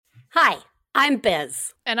Hi, I'm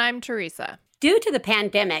Biz. And I'm Teresa. Due to the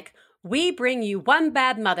pandemic, we bring you One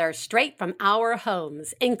Bad Mother straight from our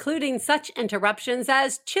homes, including such interruptions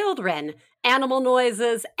as children, animal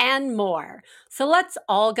noises, and more. So let's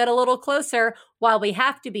all get a little closer while we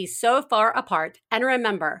have to be so far apart. And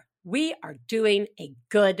remember, we are doing a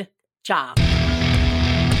good job.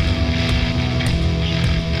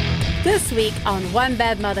 This week on One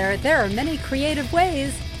Bad Mother, there are many creative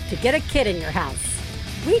ways to get a kid in your house.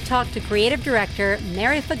 We talked to creative director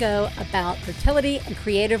Mary Fagot about fertility and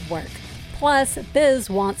creative work. Plus,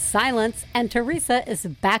 Biz wants silence, and Teresa is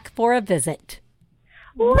back for a visit.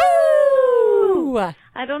 Woo! I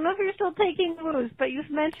don't know if you're still taking woos, but you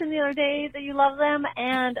mentioned the other day that you love them,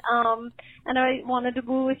 and I wanted to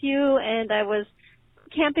woo with you, and I was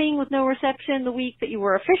camping with no reception the week that you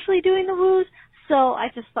were officially doing the woos, so I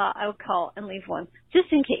just thought I would call and leave one,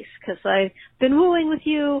 just in case, because I've been wooing with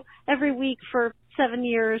you every week for 7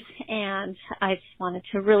 years, and I just wanted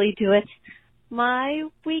to really do it. My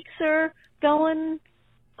weeks are going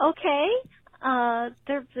okay.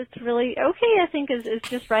 It's really okay, I think, is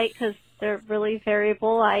just right, because they're really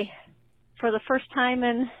variable. For the first time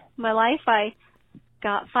in my life, I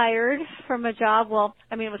got fired from a job. Well,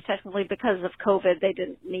 I mean, it was technically because of COVID. They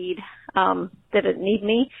didn't need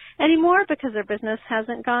me anymore because their business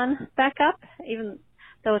hasn't gone back up, even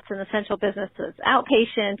though it's an essential business. It's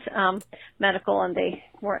outpatient medical, and they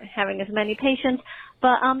weren't having as many patients.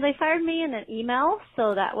 But they fired me in an email,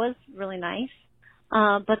 so that was really nice.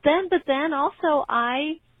 But then also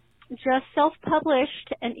I just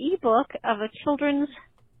self-published an ebook of a children's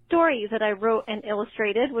story that I wrote and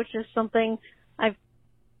illustrated, which is something I've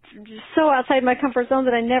just so outside my comfort zone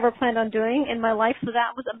that I never planned on doing in my life. So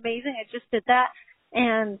that was amazing. I just did that,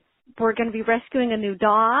 and we're going to be rescuing a new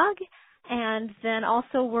dog. And then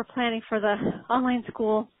also we're planning for the online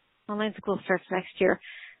school. Online school starts next year.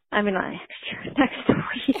 I mean, not next year, next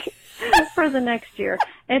week for the next year.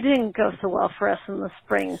 It didn't go so well for us in the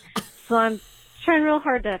spring. So I'm trying real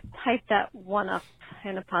hard to hype that one up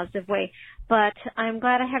in a positive way. But I'm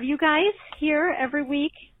glad I have you guys here every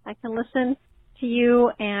week. I can listen to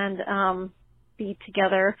you and be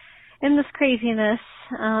together in this craziness.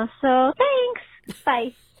 So thanks.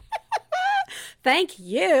 Bye. Thank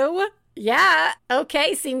you. Yeah,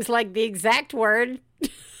 okay seems like the exact word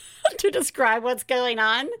to describe what's going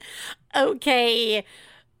on. Okay.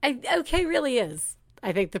 Okay really is,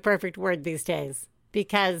 I think, the perfect word these days,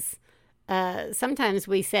 because sometimes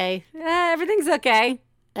we say, everything's okay,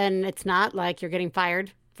 and it's not, like you're getting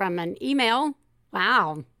fired from an email.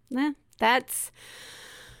 Wow, that's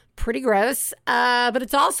pretty gross. But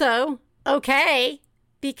it's also okay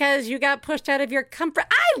because you got pushed out of your comfort.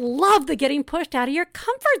 I love the getting pushed out of your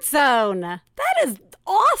comfort zone. That is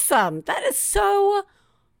awesome. That is so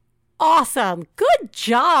awesome. Good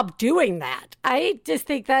job doing that. I just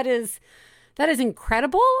think that is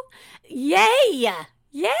incredible. Yay.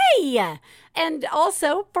 Yay. And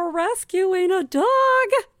also for rescuing a dog.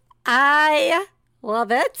 I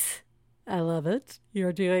love it. I love it.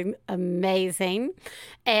 You're doing amazing.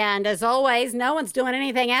 And as always, no one's doing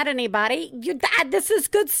anything at anybody. This is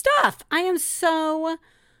good stuff. I am so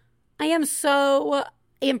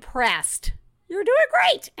impressed. You're doing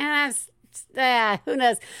great. And who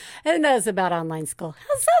knows about online school?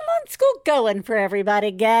 How's online school going for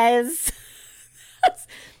everybody, guys?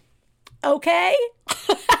 Okay.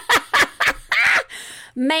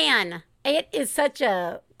 Man, it is such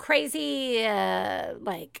a crazy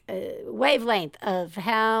wavelength of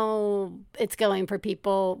how it's going for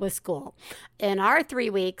people with school. In our 3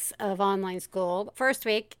 weeks of online school, first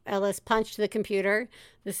week, Ellis punched the computer.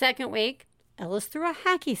 The second week, Ellis threw a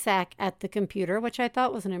hacky sack at the computer, which I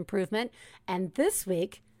thought was an improvement. And this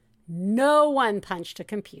week, no one punched a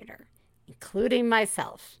computer, including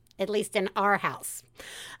myself, at least in our house.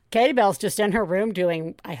 Katie Bell's just in her room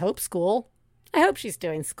doing, school. I hope she's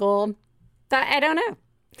doing school. I don't know.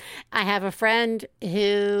 I have a friend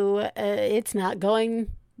who it's not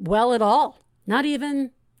going well at all. Not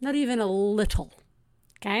even a little.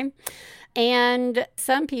 Okay? And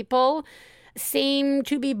some people seem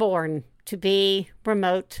to be born to be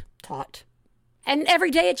remote taught. And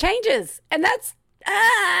every day it changes. And that's,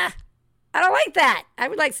 I don't like that. I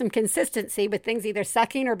would like some consistency with things either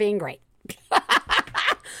sucking or being great.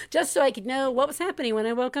 Just so I could know what was happening when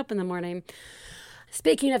I woke up in the morning.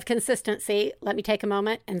 Speaking of consistency, let me take a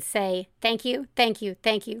moment and say thank you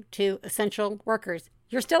to essential workers.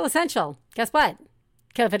 You're still essential. Guess what?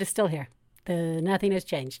 COVID is still here. Nothing has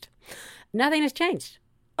changed. Nothing has changed.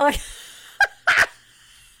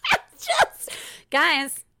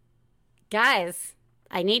 Guys,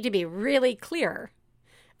 I need to be really clear.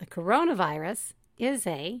 The coronavirus is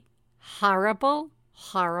a horrible,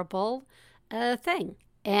 horrible thing.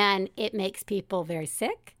 And it makes people very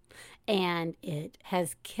sick, and it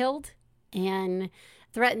has killed and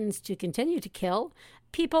threatens to continue to kill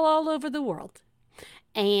people all over the world.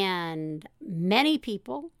 And many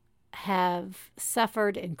people have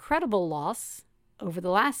suffered incredible loss over the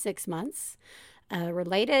last 6 months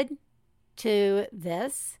related to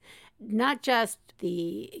this, not just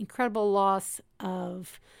the incredible loss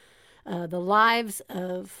of the lives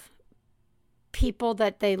of people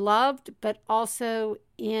that they loved, but also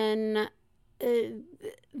in the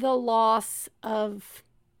loss of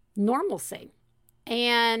normalcy.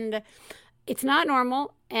 And it's not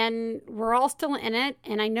normal, and we're all still in it.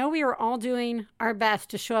 And I know we are all doing our best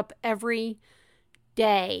to show up every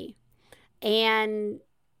day. And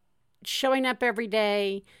showing up every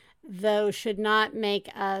day, though, should not make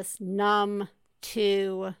us numb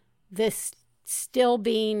to this still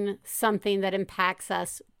being something that impacts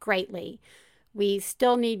us greatly. We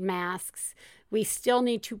still need masks. We still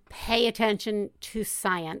need to pay attention to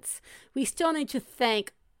science. We still need to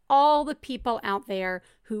thank all the people out there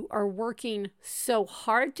who are working so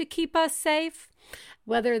hard to keep us safe,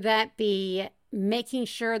 whether that be making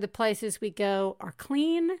sure the places we go are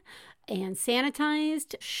clean and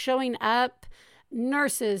sanitized, showing up,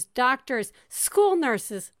 nurses, doctors, school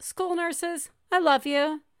nurses, I love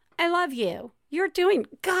you. I love you. You're doing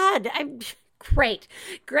good. I'm great.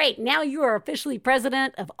 Now you are officially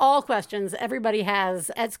president of all questions everybody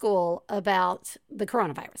has at school about the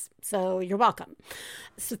coronavirus. So you're welcome.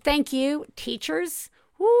 So thank you, teachers.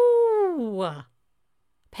 Woo!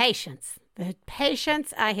 Patience. The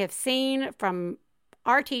patience I have seen from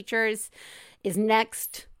our teachers is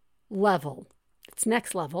next level. It's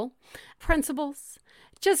next level. Principals,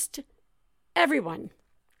 just everyone.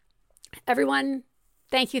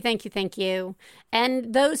 Thank you.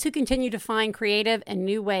 And those who continue to find creative and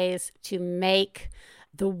new ways to make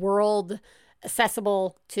the world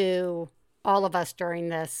accessible to all of us during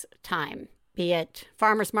this time, be it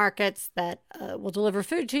farmers markets that will deliver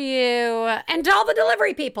food to you, and to all the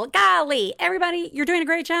delivery people. Golly, everybody, you're doing a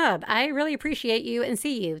great job. I really appreciate you and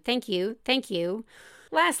see you. Thank you.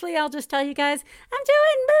 Lastly, I'll just tell you guys, I'm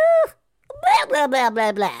doing blah, blah, blah,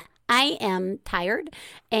 blah, blah. I am tired,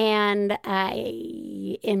 and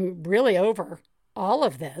I am really over all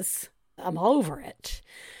of this. I'm over it.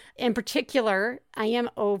 In particular, I am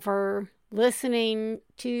over listening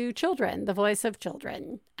to children, the voice of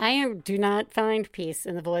children. I do not find peace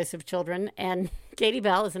in the voice of children, and Katie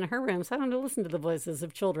Bell is in her room, so I don't listen to the voices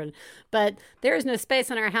of children. But there is no space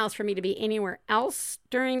in our house for me to be anywhere else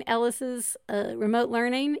during Ellis's remote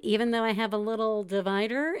learning, even though I have a little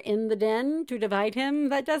divider in the den to divide him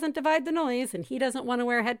that doesn't divide the noise, and he doesn't want to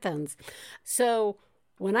wear headphones. So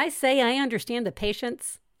when I say I understand the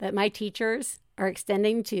patience that my teachers are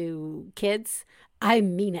extending to kids, I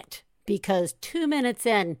mean it. Because 2 minutes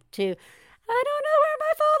in to, I don't know where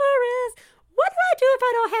my folder is. What do I do if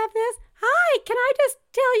I don't have this? Hi, can I just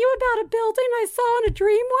tell you about a building I saw in a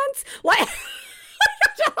dream once? What?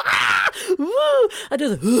 I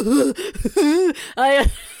just,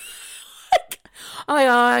 oh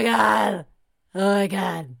my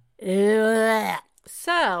God.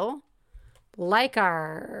 So, like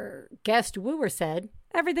our guest wooer said,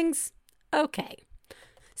 everything's okay.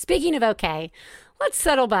 Speaking of okay, let's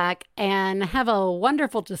settle back and have a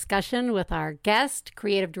wonderful discussion with our guest,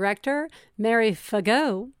 creative director, Mary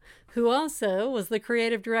Fagot, who also was the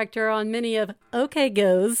creative director on many of OK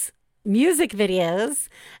Go's music videos,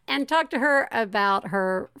 and talk to her about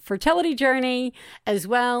her fertility journey, as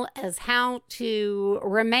well as how to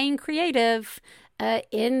remain creative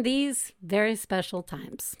in these very special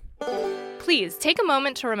times. Please take a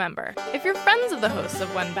moment to remember, if you're friends of the hosts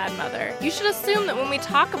of One Bad Mother, you should assume that when we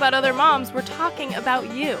talk about other moms, we're talking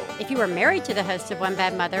about you. If you are married to the host of One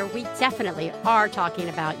Bad Mother, we definitely are talking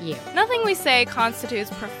about you. Nothing we say constitutes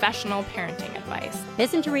professional parenting advice.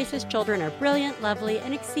 Biz and Teresa's children are brilliant, lovely,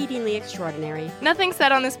 and exceedingly extraordinary. Nothing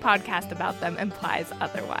said on this podcast about them implies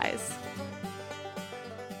otherwise.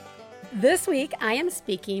 This week, I am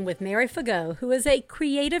speaking with Mary Fagot, who is a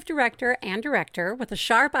creative director with a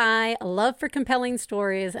sharp eye, a love for compelling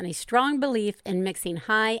stories, and a strong belief in mixing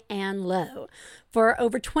high and low. For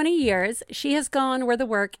over 20 years, she has gone where the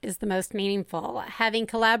work is the most meaningful, having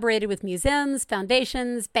collaborated with museums,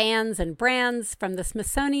 foundations, bands, and brands, from the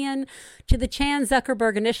Smithsonian to the Chan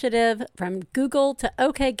Zuckerberg Initiative, from Google to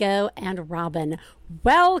OK Go and Robin.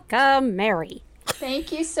 Welcome, Mary.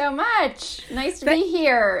 Thank you so much. Nice to be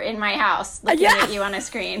here in my house looking at you on a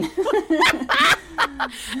screen.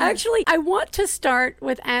 Actually, I want to start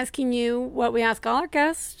with asking you what we ask all our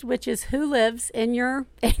guests, which is who lives in your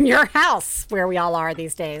house where we all are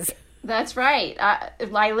these days. That's right.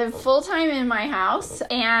 I live full-time in my house,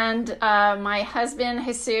 and my husband,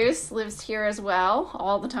 Jesus, lives here as well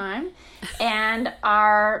all the time, and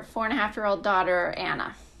our 4.5-year-old daughter,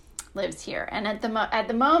 Anna, lives here. And at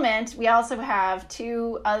the moment, we also have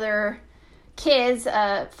 2 other kids,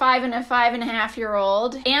 a 5 and a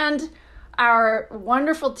 5.5-year-old, and our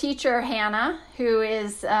wonderful teacher, Hannah, who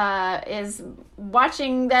is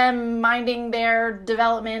watching them, minding their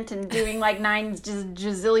development and doing like 9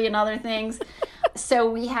 gazillion other things. So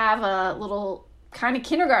we have a little kind of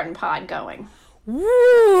kindergarten pod going.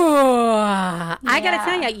 Ooh, I got to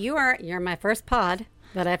tell you, you're my first pod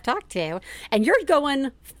that I've talked to, and you're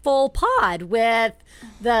going full pod with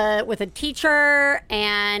a teacher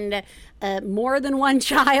and more than one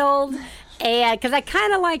child. And because I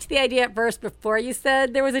kind of liked the idea at first before you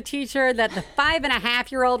said there was a teacher that the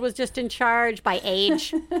 5.5-year-old was just in charge by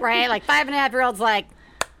age, right? Like 5.5-year-old's like,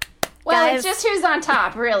 well, guys. It's just who's on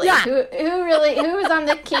top, really. Yeah. Who's on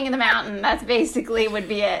the king of the mountain? That's basically would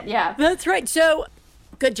be it. Yeah. That's right. So,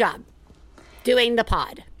 good job doing the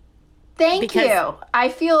pod. Thank you. I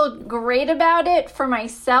feel great about it for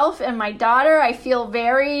myself and my daughter. I feel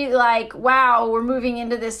very like, wow, we're moving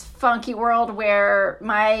into this funky world where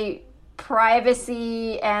my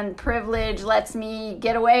privacy and privilege lets me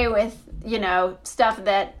get away with, stuff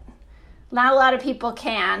that not a lot of people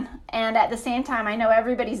can. And at the same time, I know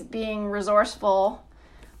everybody's being resourceful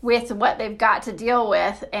with what they've got to deal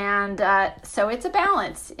with. And so it's a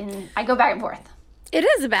balance. And I go back and forth. It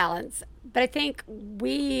is a balance. But I think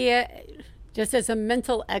we, just as a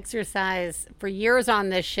mental exercise for years on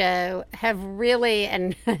this show, have really,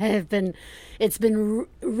 and it's been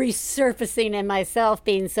resurfacing in myself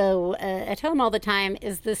being so at home all the time,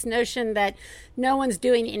 is this notion that no one's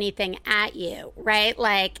doing anything at you, right?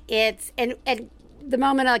 Like it's, and the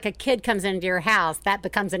moment like a kid comes into your house, that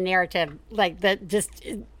becomes a narrative like that just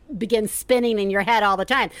begins spinning in your head all the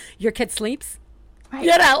time. Your kid sleeps. Right.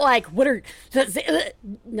 Like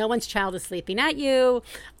no one's child is sleeping at you.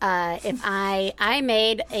 If I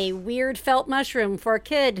made a weird felt mushroom for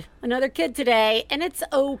another kid today, and it's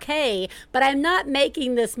okay, but I'm not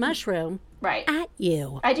making this mushroom at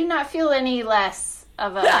you. I do not feel any less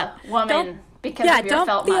of a woman because of your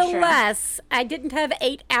felt mushroom. Don't feel less. I didn't have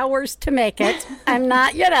 8 hours to make it. I'm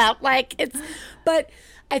not, but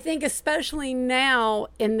I think especially now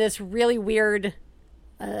in this really weird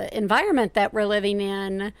environment that we're living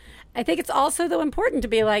in, I think it's also though important to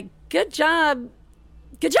be like, good job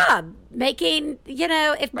making,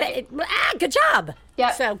 good job.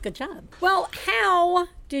 Yeah. So good job. Well, how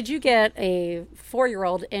did you get a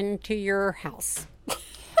 4-year-old into your house?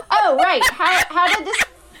 Oh, right. How did this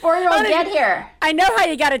 4-year-old get here? I know how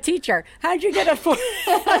you got a teacher. How'd you get a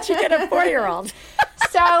 4-year-old?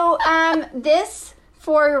 So, this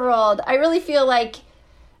 4-year-old, I really feel like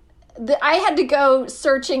I had to go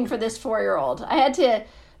searching for this 4-year-old. I had to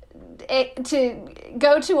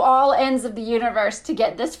go to all ends of the universe to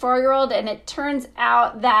get this 4-year-old, and it turns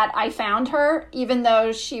out that I found her, even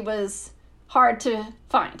though she was hard to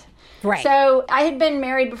find. Right. So I had been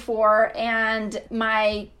married before, and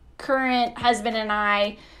my current husband and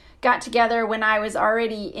I got together when I was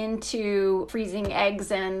already into freezing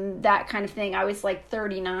eggs and that kind of thing. I was like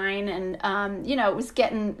 39 and, it was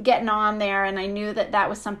getting on there, and I knew that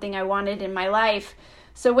was something I wanted in my life.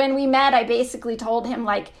 So when we met, I basically told him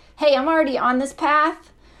like, hey, I'm already on this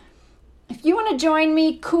path. If you want to join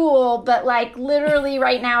me, cool. But like literally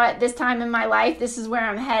right now at this time in my life, this is where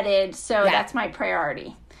I'm headed. So that's my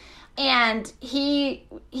priority. And he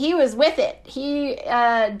was with it. He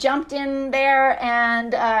jumped in there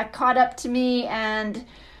and caught up to me. And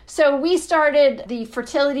so we started the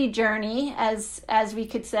fertility journey, as we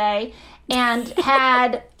could say, and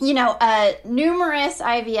had, numerous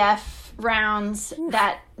IVF rounds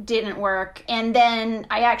that didn't work. And then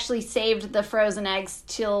I actually saved the frozen eggs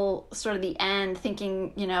till sort of the end,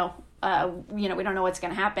 thinking, we don't know what's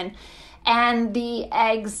going to happen. And the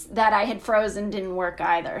eggs that I had frozen didn't work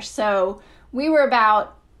either. So we were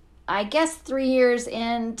about, I guess, 3 years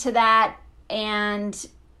into that, and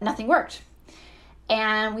nothing worked.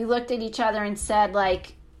 And we looked at each other and said,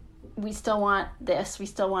 like, we still want this. We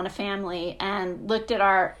still want a family. And looked at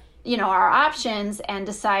our options and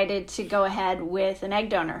decided to go ahead with an egg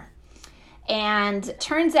donor. And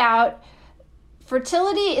turns out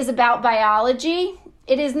fertility is about biology.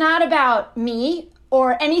 It is not about me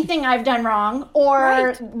or anything I've done wrong,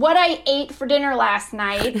 or what I ate for dinner last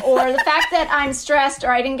night, or the fact that I'm stressed,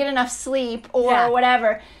 or I didn't get enough sleep, or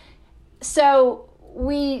whatever. So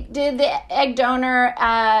we did the egg donor,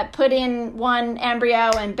 put in one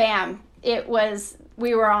embryo, and bam,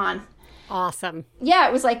 we were on. Awesome. Yeah,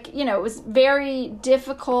 it was like, it was very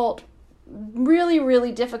difficult really,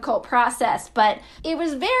 really difficult process, but it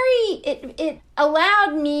was it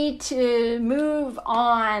allowed me to move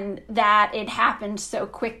on that it happened so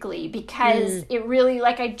quickly, because it really,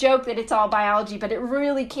 like, I joke that it's all biology, but it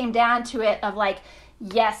really came down to it of like,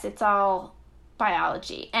 yes, it's all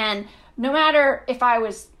biology. And no matter if I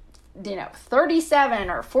was 37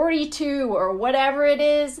 or 42 or whatever it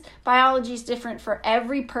is, biology is different for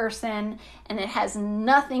every person, and it has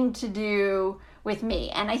nothing to do with me.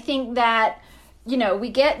 And I think that, we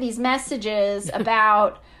get these messages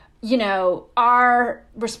about, our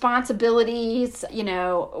responsibilities,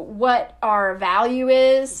 what our value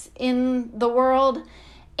is in the world.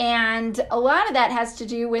 And a lot of that has to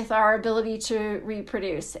do with our ability to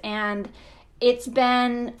reproduce. And it's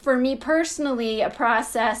been, for me personally, a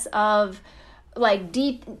process of like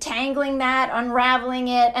detangling that, unraveling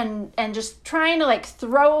it, and just trying to like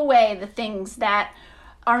throw away the things that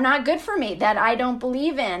are not good for me, that I don't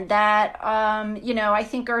believe in, that, I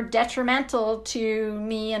think are detrimental to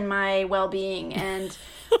me and my well-being. And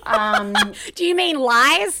do you mean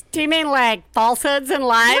lies? Do you mean like falsehoods and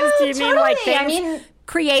lies? No, do you totally. mean like things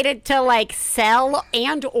created to like sell,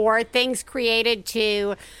 and or things created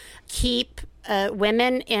to keep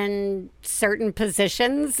women in certain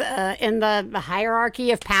positions in the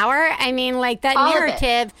hierarchy of power? I mean, like, that all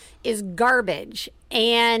narrative is garbage.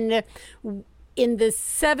 And in the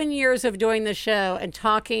 7 years of doing the show and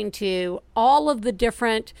talking to all of the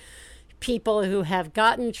different people who have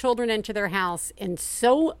gotten children into their house in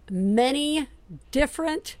so many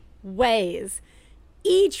different ways,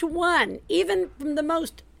 each one, even from the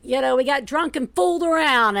most, we got drunk and fooled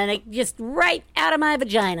around and it just right out of my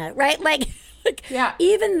vagina, right? Like, yeah.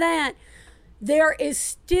 Even that, there is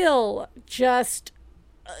still just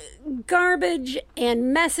garbage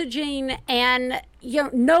and messaging, and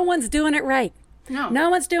no one's doing it right. No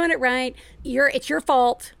one's doing it right. It's your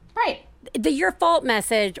fault. Right. The your fault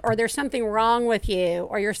message, or there's something wrong with you,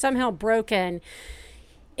 or you're somehow broken.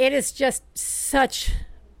 It is just such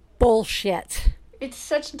bullshit. It's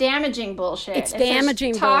such damaging bullshit. It's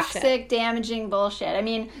damaging toxic, bullshit. damaging bullshit. I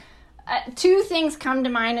mean, two things come to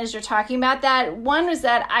mind as you're talking about that. One was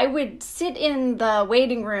that I would sit in the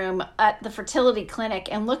waiting room at the fertility clinic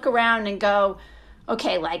and look around and go,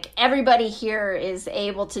 okay, like, everybody here is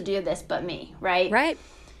able to do this but me, right? Right.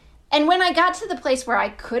 And when I got to the place where I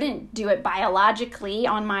couldn't do it biologically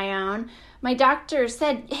on my own, my doctor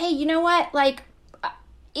said, hey, you know what? Like,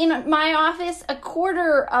 in my office, a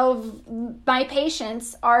quarter of my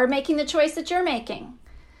patients are making the choice that you're making.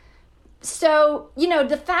 So,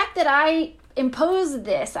 the fact that I imposed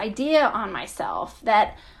this idea on myself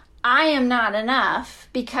that I am not enough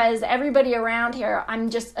because everybody around here, I'm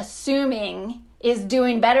just assuming, is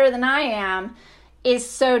doing better than I am, is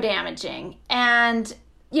so damaging. And,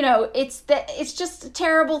 it's just a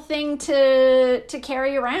terrible thing to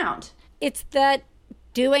carry around. It's that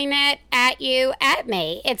doing it at you, at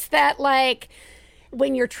me. It's that, like,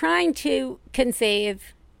 when you're trying to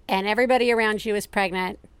conceive and everybody around you is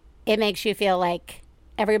pregnant, it makes you feel like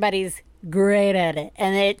everybody's great at it.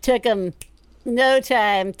 And it took them no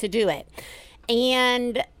time to do it.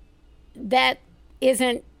 And that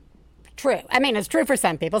isn't true. I mean, it's true for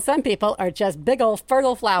some people. Some people are just big old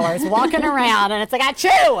fertile flowers walking around, and it's like,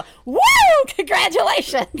 achoo! Woo!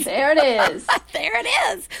 Congratulations! There it is. There it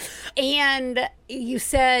is. And you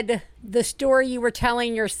said the story you were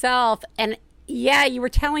telling yourself, and yeah, you were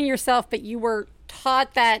telling yourself, but you were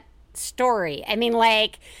taught that story. I mean,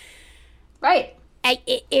 like... Right.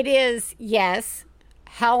 It is, yes.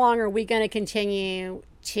 How long are we going to continue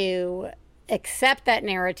to accept that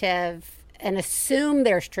narrative and assume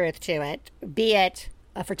there's truth to it, be it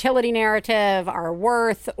a fertility narrative, our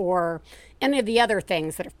worth, or any of the other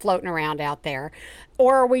things that are floating around out there?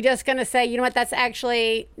 Or are we just going to say, you know what, that's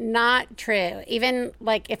actually not true? Even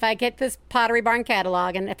like if I get this Pottery Barn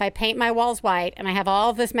catalog and if I paint my walls white and I have all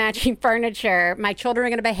of this matching furniture, my children are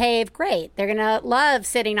going to behave great. They're going to love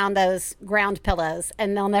sitting on those ground pillows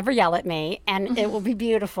and they'll never yell at me and it will be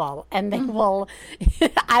beautiful. And they will,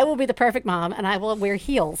 I will be the perfect mom and I will wear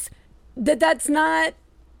heels. That's not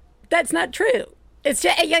true.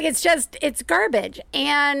 It's garbage.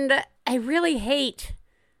 And I really hate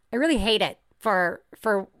it for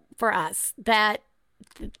us that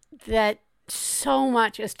so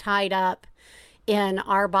much is tied up in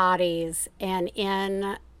our bodies and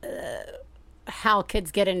in how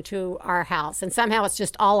kids get into our house, and somehow it's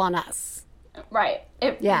just all on us. Right.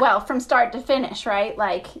 Well, from start to finish, right?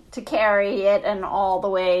 Like to carry it and all the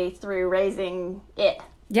way through raising it.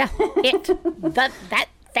 Yeah, that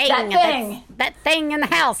thing. That thing in the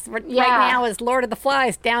house right now is Lord of the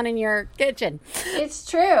Flies down in your kitchen. It's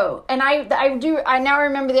true. And I now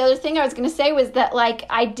remember the other thing I was going to say was that, like,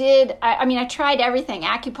 I tried everything,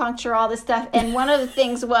 acupuncture, all this stuff. And one of the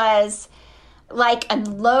things was, like, a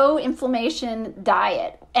low inflammation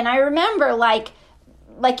diet. And I remember, like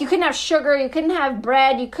you couldn't have sugar, you couldn't have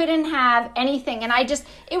bread, you couldn't have anything. And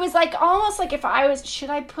it was like almost like if I was,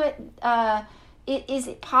 should I put, is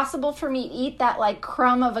it possible for me to eat that like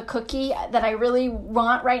crumb of a cookie that I really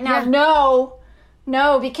want right now? Yeah.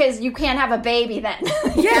 No, because you can't have a baby then.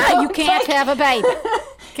 Yeah, you can't have a baby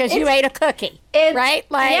because you ate a cookie, right?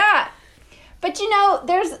 Like, yeah. But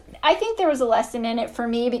I think there was a lesson in it for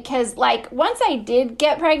me because, like, once I did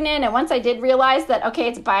get pregnant and once I did realize that, okay,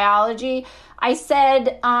 it's biology, I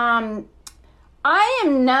said, I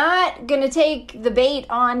am not going to take the bait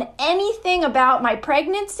on anything about my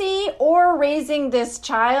pregnancy or raising this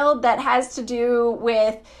child that has to do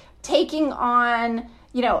with taking on,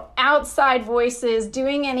 outside voices,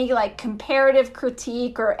 doing any, like, comparative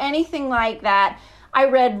critique or anything like that. I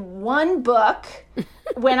read one book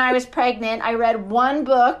when I was pregnant. I read one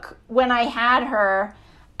book when I had her.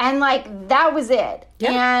 And, like, that was it.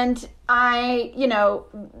 Yep. And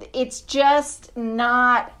it's just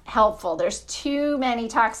not helpful. There's too many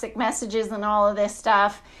toxic messages and all of this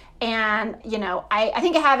stuff. And, I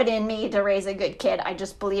think I have it in me to raise a good kid. I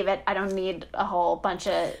just believe it. I don't need a whole bunch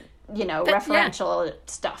of, referential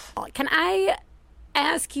stuff. Can I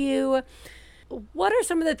ask you, what are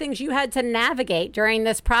some of the things you had to navigate during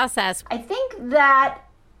this process? I think that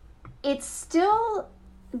it's still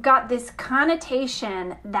got this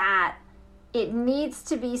connotation that it needs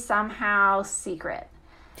to be somehow secret.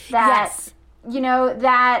 That, yes.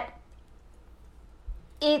 That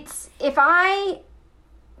it's, if I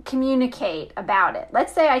communicate about it,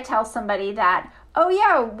 let's say I tell somebody that, oh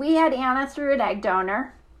yeah, we had Anna through an egg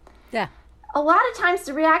donor. Yeah. A lot of times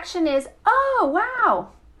the reaction is, oh, wow.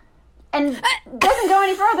 And doesn't go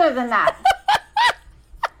any further than that.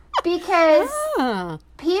 Because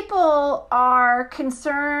people are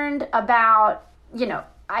concerned about,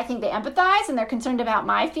 I think they empathize and they're concerned about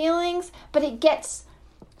my feelings, but it gets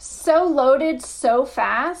so loaded so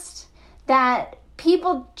fast that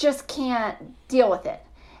people just can't deal with it.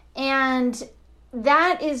 And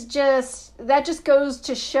that just goes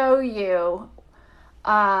to show you,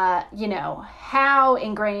 how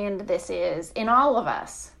ingrained this is in all of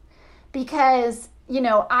us. Because,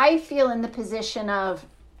 I feel in the position of,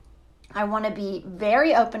 I want to be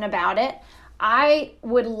very open about it. I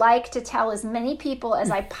would like to tell as many people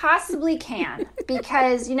as I possibly can.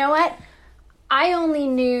 Because, you know what? I only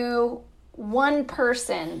knew one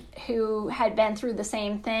person who had been through the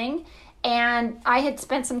same thing. And I had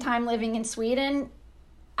spent some time living in Sweden.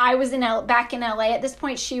 I was back in LA at this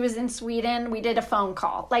point. She was in Sweden. We did a phone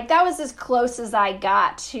call. Like, that was as close as I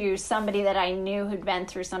got to somebody that I knew who'd been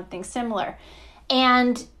through something similar.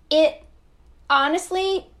 And it,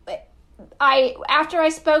 honestly, after I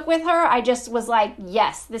spoke with her, I just was like,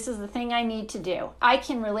 yes, this is the thing I need to do. I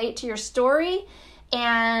can relate to your story,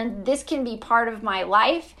 and this can be part of my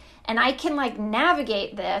life, and I can, like,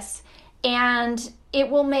 navigate this, and it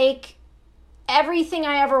will make everything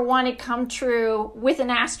I ever wanted come true with an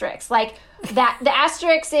asterisk. Like, that the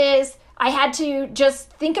asterisk is I had to just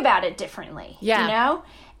think about it differently,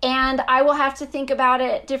 And I will have to think about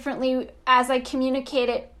it differently as I communicate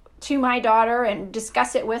it to my daughter and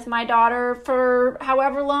discuss it with my daughter for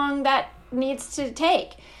however long that needs to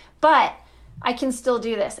take. But I can still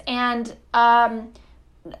do this. And,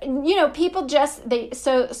 people just, during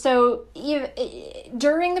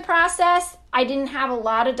the process, I didn't have a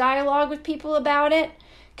lot of dialogue with people about it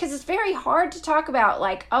because it's very hard to talk about,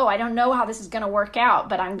 like, oh, I don't know how this is going to work out,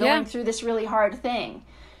 but I'm going through this really hard thing.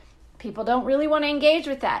 People don't really want to engage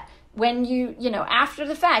with that. When after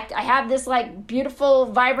the fact, I have this, like, beautiful,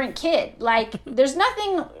 vibrant kid. Like, there's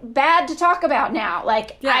nothing bad to talk about now.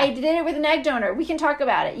 Like, I did it with an egg donor. We can talk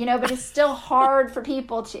about it, but it's still hard for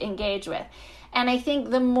people to engage with. And I think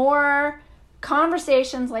the more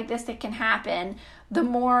conversations like this that can happen, the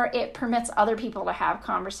more it permits other people to have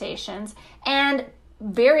conversations. And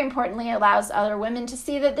very importantly, allows other women to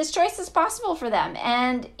see that this choice is possible for them.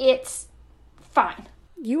 And it's fine.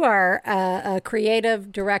 You are a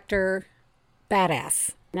creative director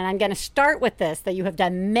badass. And I'm going to start with this, that you have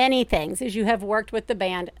done many things, as you have worked with the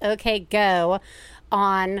band OK Go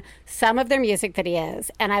on some of their music videos.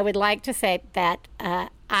 And I would like to say that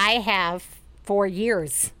I have for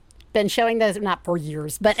years been showing those, not for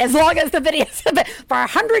years, but as long as the videos have been, for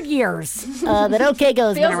 100 years that OK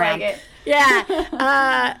Go's been around. Feels like it.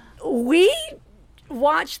 Yeah. We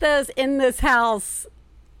watch those in this house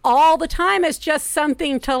all the time as just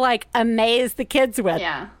something to like amaze the kids with.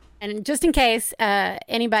 Yeah. And just in case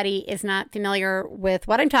anybody is not familiar with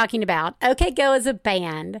what I'm talking about, OK Go is a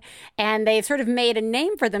band, and they've sort of made a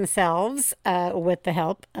name for themselves with the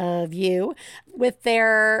help of you with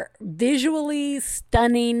their visually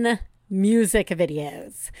stunning music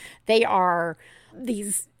videos. They are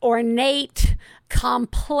these ornate,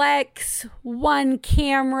 complex, one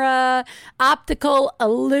camera, optical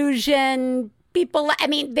illusion people. I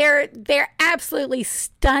mean, they're absolutely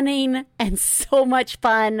stunning and so much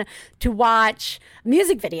fun to watch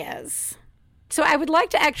music videos. So I would like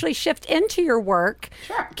to actually shift into your work.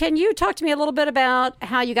 Sure. Can you talk to me a little bit about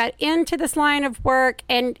how you got into this line of work?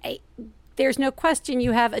 And there's no question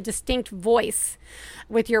you have a distinct voice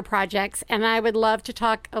with your projects, and I would love to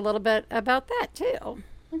talk a little bit about that too.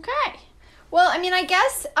 Okay. Well, I mean, I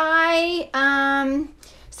guess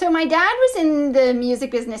so my dad was in the music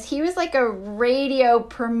business. He was like a radio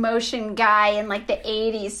promotion guy in like the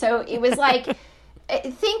 80s. So it was like,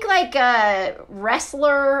 think like a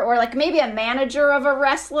wrestler or like maybe a manager of a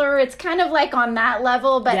wrestler. It's kind of like on that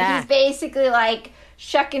level, but he's basically like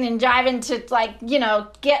shucking and jiving to like, you know,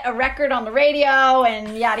 get a record on the radio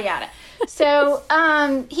and yada, yada. So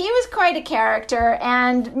he was quite a character,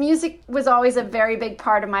 and music was always a very big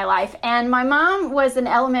part of my life. And my mom was an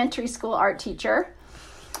elementary school art teacher.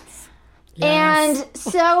 Yes. And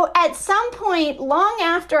so at some point, long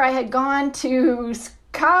after I had gone to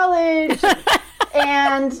college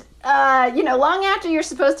and, you know, long after you're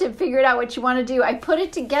supposed to have figured out what you want to do, I put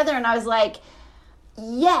it together and I was like,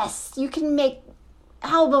 yes, you can make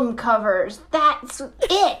album covers. That's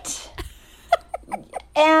it.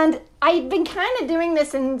 And I'd been kind of doing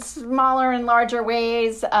this in smaller and larger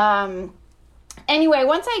ways. Anyway,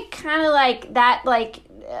 once I kind of like that, like,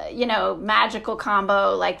 you know, magical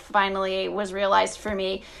combo, like finally was realized for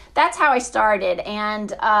me. That's how I started.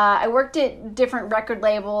 And I worked at different record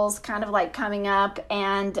labels, kind of like coming up.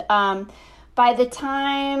 And by the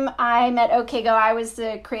time I met OK Go, I was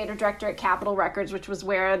the creative director at Capitol Records, which was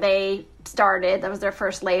where they started. That was their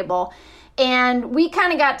first label. And we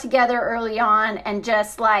kind of got together early on and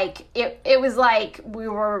just like, it was like we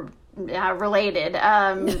were related.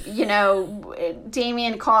 You know,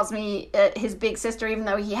 Damien calls me his big sister, even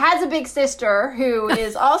though he has a big sister who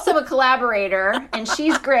is also a collaborator, and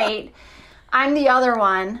she's great. I'm the other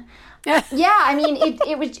one. Yeah, I mean,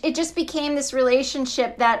 it just became this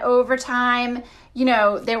relationship that over time, you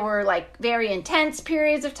know, there were like very intense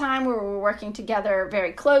periods of time where we were working together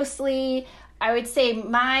very closely. I would say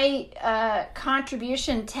my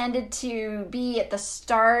contribution tended to be at the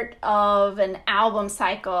start of an album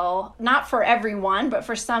cycle, not for everyone, but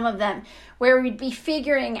for some of them, where we'd be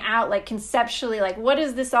figuring out like conceptually, like what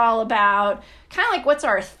is this all about? Kind of like what's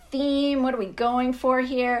our theme? What are we going for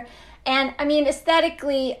here? And I mean,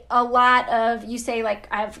 aesthetically, a lot of, you say like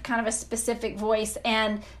I have kind of a specific voice,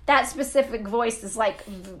 and that specific voice is like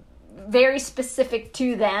very specific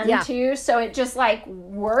to them too. So it just like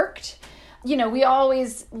worked. You know, we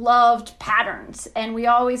always loved patterns, and we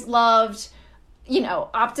always loved, you know,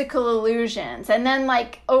 optical illusions. And then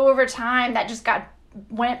like over time that just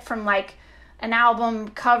went from like an album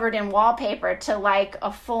covered in wallpaper to like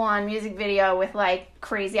a full-on music video with like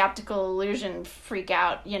crazy optical illusion freak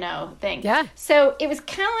out, you know, thing. Yeah. So it was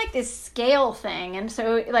kind of like this scale thing. And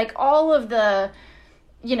so like all of the,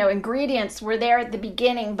 you know, ingredients were there at the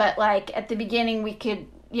beginning, but like at the beginning we could,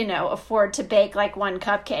 you know, afford to bake like one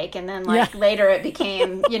cupcake, and then like later it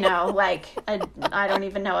became, you know, like I don't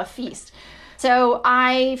even know, a feast. So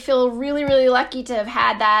I feel really, really lucky to have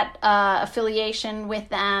had that affiliation with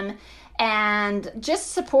them and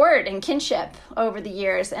just support and kinship over the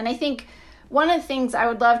years. And I think one of the things I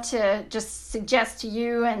would love to just suggest to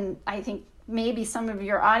you, and I think maybe some of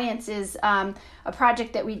your audience, is a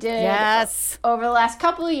project that we did over the last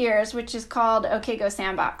couple of years, which is called OK Go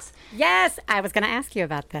Sandbox. Yes, I was going to ask you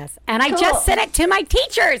about this. And I just sent it to my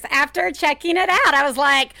teachers after checking it out. I was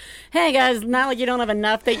like, hey, guys, not like you don't have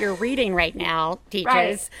enough that you're reading right now,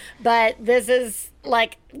 teachers. But this is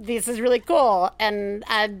really cool. And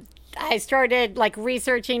I started like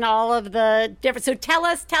researching all of the different. So tell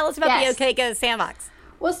us about the OK Go Sandbox.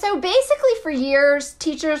 Well, so basically for years,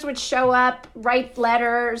 teachers would show up, write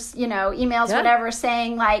letters, you know, emails, whatever,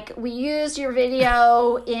 saying like, we used your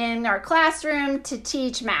video in our classroom to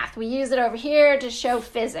teach math. We use it over here to show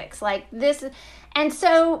physics, like this. And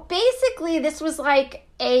so basically this was like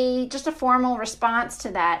just a formal response to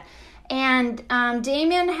that. And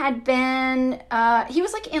Damien had been, he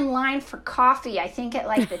was like in line for coffee, I think at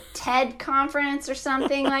like the TED conference or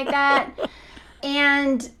something like that.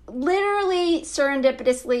 And literally really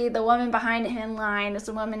serendipitously, the woman behind the headline is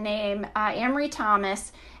a woman named Amory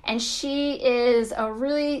Thomas, and she is a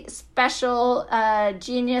really special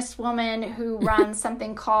genius woman who runs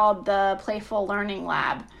something called the Playful Learning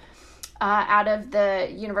Lab out of the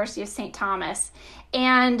University of St. Thomas.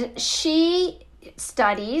 And she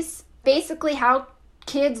studies basically how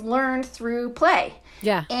kids learn through play.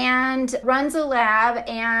 Yeah. And runs a lab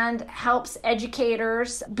and helps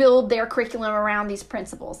educators build their curriculum around these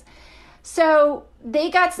principles. So they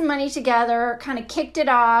got some money together, kind of kicked it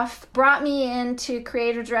off, brought me in to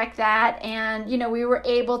create or direct that. And, we were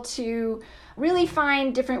able to really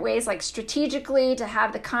find different ways, like strategically, to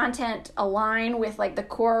have the content align with like the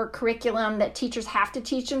core curriculum that teachers have to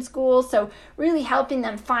teach in school. So really helping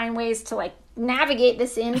them find ways to like navigate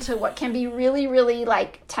this into what can be really, really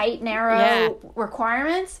like tight, narrow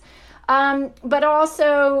requirements. But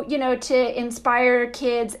also, to inspire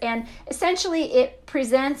kids. And essentially it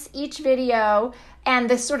presents each video and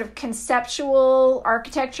the sort of conceptual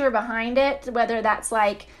architecture behind it, whether that's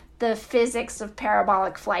like the physics of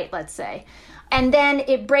parabolic flight, let's say. And then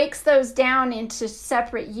it breaks those down into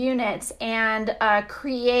separate units and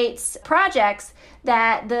creates projects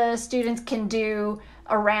that the students can do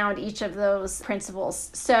around each of those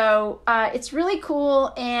principles. So it's really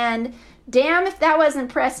cool, and damn if that wasn't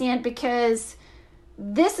prescient, because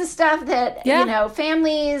this is stuff that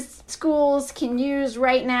families, schools can use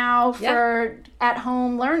right now for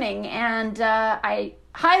at-home learning, and I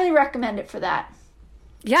highly recommend it for that.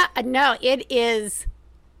 Yeah, no, it is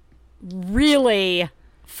really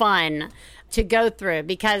fun to go through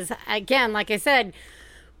because, again, like I said,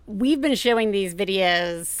 we've been showing these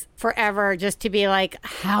videos forever just to be like,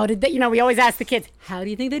 how did they, we always ask the kids, how do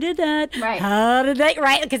you think they did that? Right. How did they,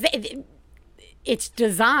 right? Because it's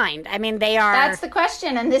designed. I mean, they are. That's the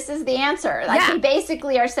question, and this is the answer. Like, they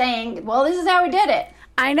basically are saying, well, this is how we did it.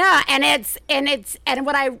 I know. And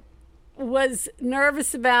what I was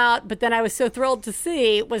nervous about, but then I was so thrilled to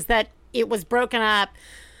see, was that it was broken up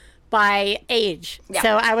by age. Yeah.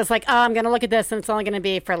 So I was like, oh, I'm going to look at this, and it's only going to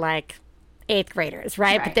be for like 8th graders,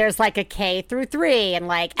 right? But there's like a K through 3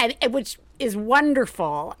 and which is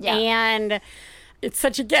wonderful. Yeah. And it's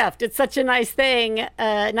such a gift. It's such a nice thing,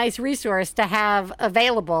 a nice resource to have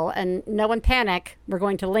available. And no one panic. We're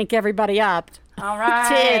going to link everybody up all right.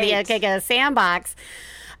 to the OKGO Sandbox.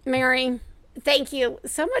 Mary, thank you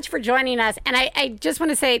so much for joining us. And I just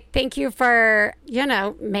want to say thank you for,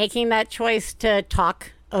 making that choice to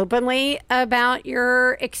talk openly about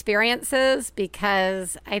your experiences,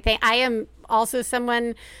 because I think I am also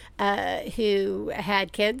someone who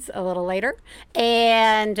had kids a little later,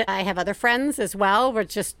 and I have other friends as well. We're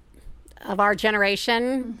just of our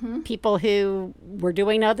generation, people who were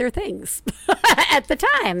doing other things at the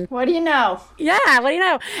time. What do you know? Yeah, what do you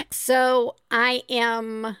know? So I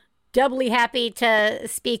am doubly happy to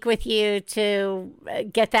speak with you to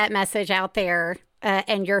get that message out there.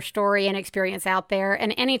 And your story and experience out there.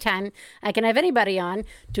 And anytime I can have anybody on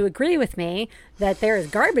to agree with me that there is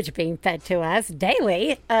garbage being fed to us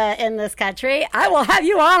daily in this country, I will have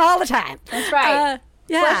you on all the time. That's right.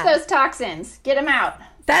 Flush those toxins. Get them out.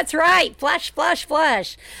 That's right. Flush, flush,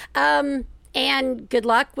 flush. And good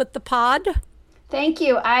luck with the pod. Thank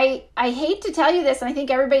you. I hate to tell you this, and I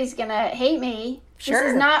think everybody's going to hate me.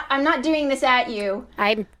 Sure. I'm not doing this at you.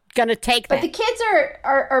 I'm gonna take that. But the kids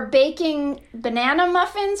are baking banana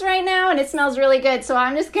muffins right now, and it smells really good. So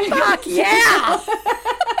I'm just gonna Fuck go. Yeah!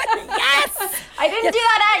 Yes! I didn't do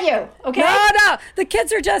that at you. Okay? No. The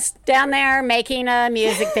kids are just down there making a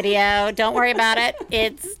music video. Don't worry about it.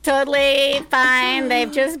 It's totally fine.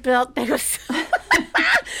 They've just built those.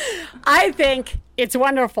 I think it's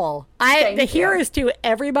wonderful. Here's to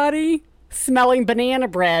everybody smelling banana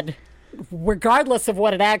bread, regardless of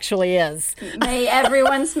what it actually is. May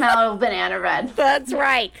everyone smell banana bread. That's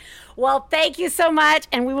right. Well, thank you so much,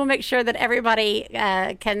 and we will make sure that everybody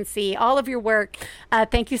can see all of your work.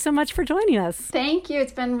 Thank you so much for joining us. Thank you.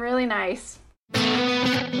 It's been really nice.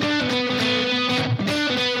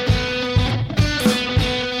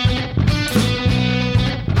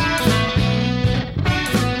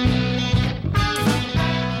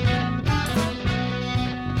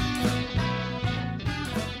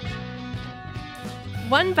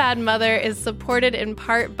 One Bad Mother is supported in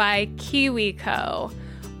part by KiwiCo.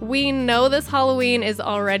 We know this Halloween is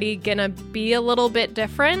already gonna be a little bit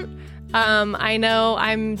different. I know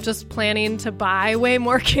I'm just planning to buy way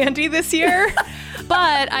more candy this year,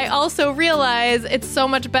 but I also realize it's so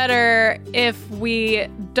much better if we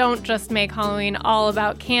don't just make Halloween all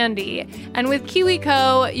about candy. And with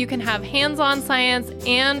KiwiCo, you can have hands-on science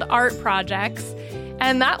and art projects,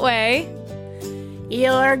 and that way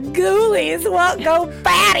Your ghoulies won't go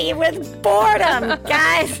batty with boredom,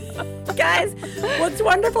 guys. Guys, what's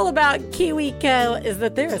wonderful about KiwiCo is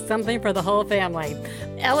that there is something for the whole family.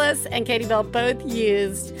 Ellis and Katie Bell both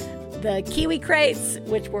used the Kiwi crates,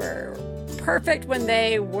 which were perfect when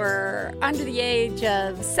they were under the age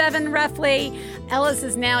of 7, roughly. Ellis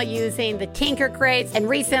is now using the Tinker crates and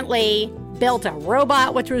recently built a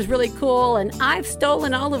robot, which was really cool. And I've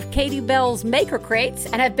stolen all of Katie Bell's maker crates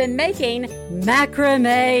and have been making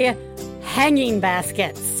macrame hanging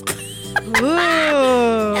baskets.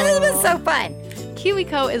 Ooh. And it's been so fun.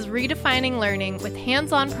 KiwiCo is redefining learning with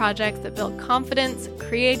hands-on projects that build confidence,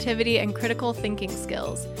 creativity, and critical thinking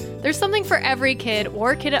skills. There's something for every kid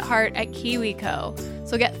or kid at heart at KiwiCo.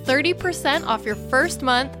 So get 30% off your first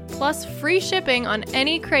month plus free shipping on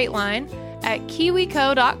any crate line at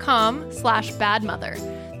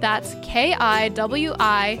kiwico.com/badmother. That's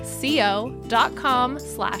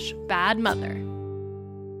KIWICO.com/badmother.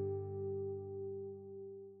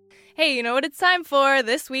 Hey, you know what it's time for?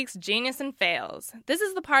 This week's Genius and Fails. This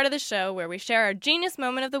is the part of the show where we share our genius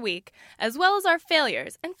moment of the week, as well as our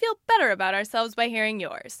failures, and feel better about ourselves by hearing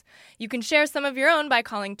yours. You can share some of your own by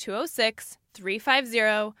calling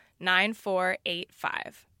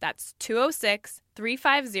 206-350-9485. That's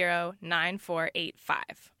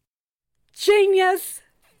 206-350-9485. Genius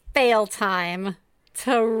fail time,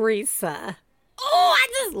 Teresa. I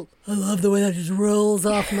love the way that just rolls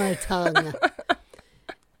off my tongue.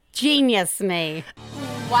 Genius me.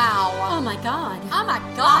 Wow. Oh my God. Oh my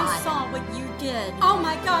God. I saw what you did. Oh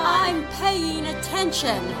my God. I'm paying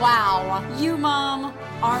attention. Wow. You, Mom,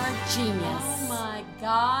 are a genius. Oh my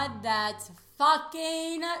God, that's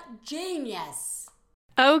fucking genius.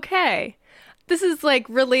 Okay. This is like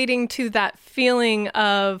relating to that feeling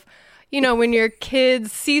of, you know, when your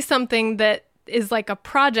kids see something that is like a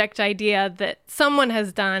project idea that someone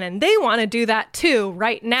has done and they want to do that too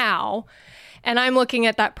right now. And I'm looking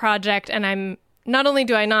at that project and I'm not only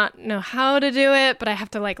do I not know how to do it, but I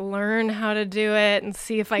have to like learn how to do it and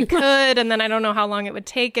see if I could. And then I don't know how long it would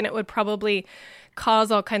take. And it would probably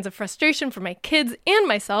cause all kinds of frustration for my kids and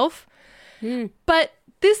myself. But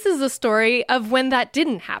this is a story of when that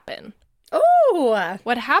didn't happen. Oh,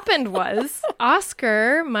 What happened was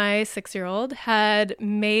Oscar, my 6-year-old, had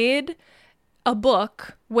made a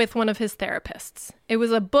book with one of his therapists. It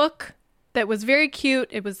was a book that was very cute.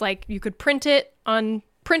 It was like you could print it on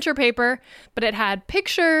printer paper, but it had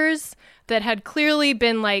pictures that had clearly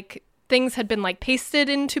been like, things had been like pasted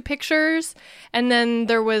into pictures. And then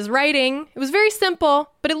there was writing. It was very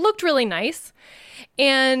simple, but it looked really nice.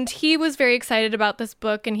 And he was very excited about this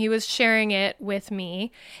book and he was sharing it with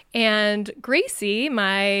me. And Gracie,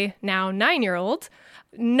 my now 9-year-old,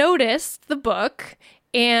 noticed the book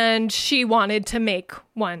and she wanted to make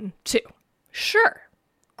one too. Sure.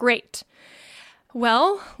 Great.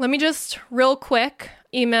 Well, let me just real quick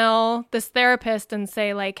email this therapist and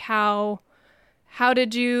say like, what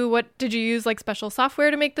did you use like special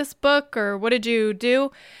software to make this book or what did you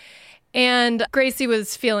do? And Gracie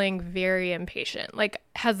was feeling very impatient. Like,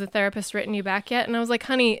 has the therapist written you back yet? And I was like,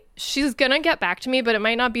 honey, she's going to get back to me, but it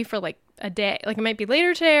might not be for like a day. Like it might be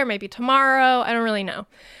later today or maybe tomorrow. I don't really know.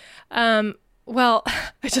 Well,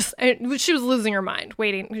 she was losing her mind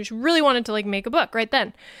waiting. She really wanted to like make a book right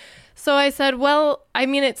then. So I said, well, I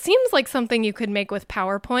mean, it seems like something you could make with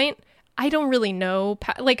PowerPoint. I don't really know.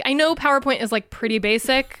 I know PowerPoint is like pretty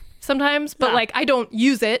basic sometimes, but like I don't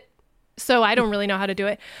use it. So I don't really know how to do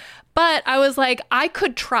it. But I was like, I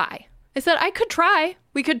could try. I said, I could try.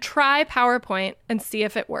 We could try PowerPoint and see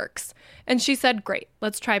if it works. And she said, great,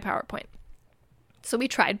 let's try PowerPoint. So we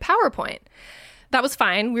tried PowerPoint. That was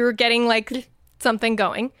fine. We were getting like something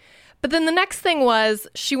going. But then the next thing was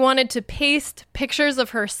she wanted to paste pictures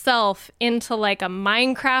of herself into like a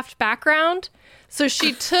Minecraft background. So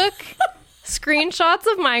she took screenshots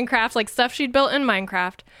of Minecraft, like stuff she'd built in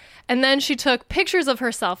Minecraft. And then she took pictures of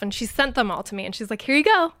herself and she sent them all to me. And she's like, here you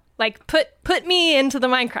go. Like put me into the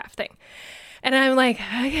Minecraft thing. And I'm like,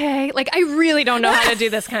 okay. Like I really don't know how to do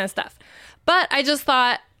this kind of stuff. But I just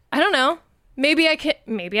thought, I don't know. Maybe I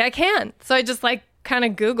can. So I just like kind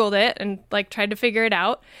of Googled it and like tried to figure it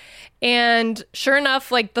out. And sure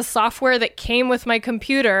enough, like the software that came with my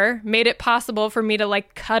computer made it possible for me to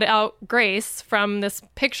like cut out Grace from this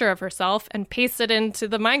picture of herself and paste it into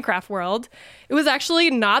the Minecraft world. It was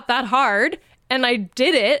actually not that hard. And I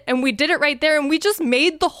did it and we did it right there and we just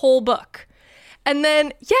made the whole book. And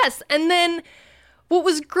then, what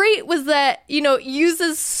was great was that, you know, it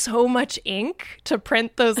uses so much ink to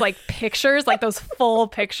print those like pictures, like those full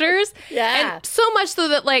pictures. Yeah. And so much so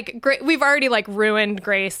that like we've already like ruined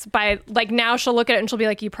Grace by like now she'll look at it and she'll be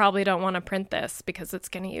like, you probably don't want to print this because it's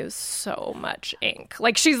going to use so much ink.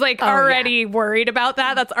 Like she's like already worried about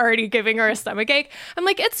that. That's already giving her a stomachache. I'm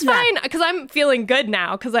like, it's fine because I'm feeling good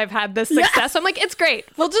now because I've had this success. So I'm like, it's great.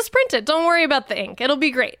 We'll just print it. Don't worry about the ink. It'll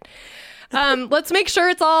be great. Let's make sure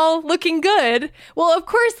it's all looking good. Well, of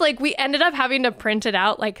course, like we ended up having to print it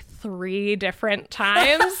out like 3 different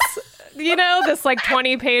times, you know, this like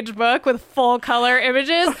 20-page book with full color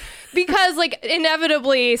images because like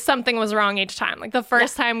inevitably something was wrong each time. Like the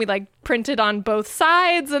first time we like printed on both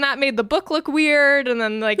sides and that made the book look weird. And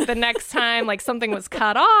then like the next time like something was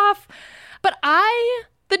cut off. But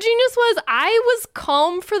the genius was I was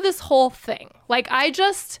calm for this whole thing. Like I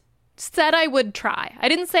just said I would try. I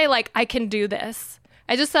didn't say like I can do this.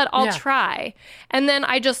 I just said I'll try. And then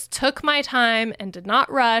I just took my time and did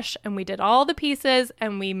not rush and we did all the pieces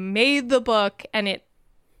and we made the book and it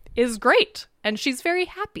is great and she's very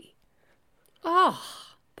happy. Oh,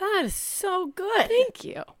 that is so good. Thank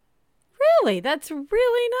you. Really? That's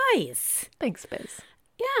really nice. Thanks, Biz.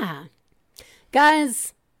 Yeah.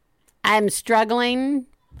 Guys, I'm struggling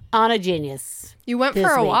on a genius. You went this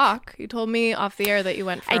for a week. walk. You told me off the air that you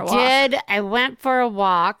went for a walk. I did. I went for a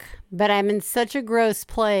walk, but I'm in such a gross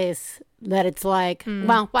place that it's like,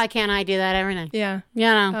 well, why can't I do that every night? Yeah. You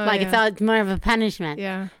know, it's more of a punishment.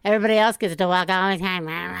 Yeah. Everybody else gets to walk all the time.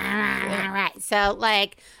 Right. So,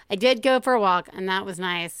 like, I did go for a walk, and that was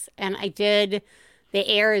nice. And the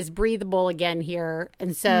air is breathable again here.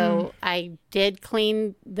 And so I did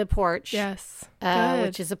clean the porch. Yes.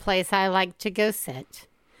 Which is a place I like to go sit.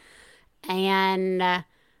 And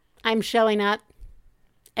I'm showing up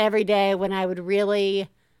every day when I would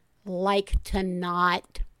really like to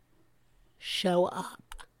not show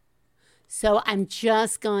up. So I'm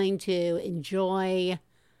just going to enjoy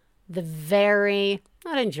I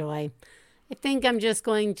think I'm just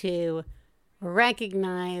going to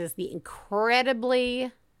recognize the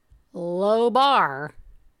incredibly low bar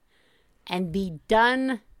and be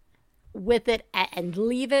done with it and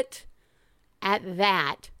leave it at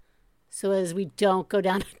that. So as we don't go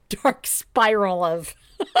down a dark spiral of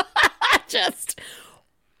just,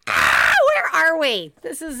 where are we?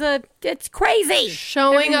 It's crazy.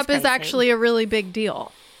 Showing up is crazy. actually a really big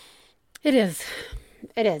deal. It is.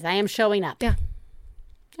 I am showing up. Yeah.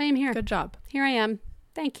 I am here. Good job. Here I am.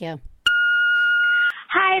 Thank you.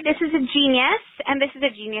 Hi, this is a genius, and this is a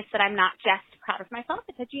genius that I'm not just proud of myself.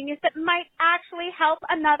 It's a genius that might actually help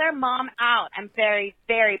another mom out. I'm very,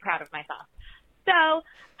 very proud of myself. So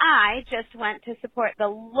I just went to support the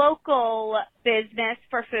local business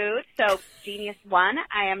for food. So Genius 1,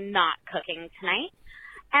 I am not cooking tonight.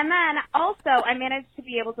 And then also I managed to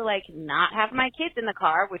be able to like not have my kids in the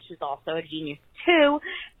car, which is also a Genius 2.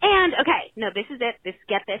 And okay, no, this is it.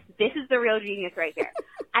 Get this. This is the real genius right here.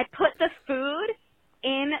 I put the food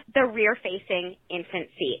in the rear-facing infant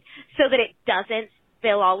seat so that it doesn't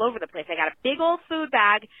spill all over the place. I got a big old food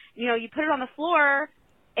bag. You know, you put it on the floor,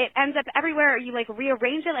 it ends up everywhere. You like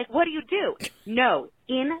rearrange it. Like, what do you do? No,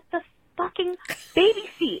 in the fucking baby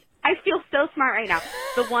seat. I feel so smart right now.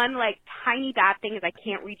 The one like tiny bad thing is I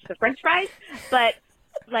can't reach the French fries, but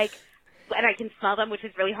like, and I can smell them, which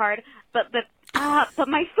is really hard. But my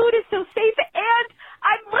food is so safe, and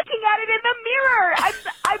I'm looking at it in the mirror.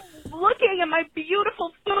 I'm looking at my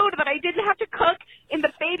beautiful food that I didn't have to cook in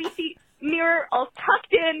the baby seat mirror, all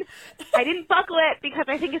tucked in. I didn't buckle it because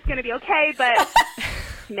I think it's going to be okay, but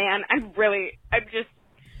man, it's really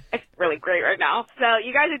great right now. So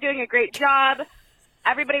you guys are doing a great job.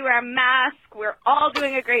 Everybody wear a mask. We're all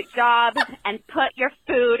doing a great job. And put your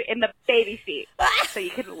food in the baby seat so you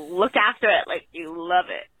can look after it like you love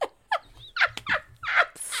it.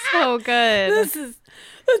 So good.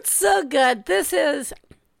 It's so good.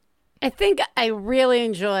 I think I really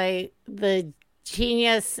enjoy the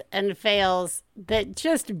genius and fails that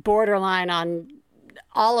just borderline on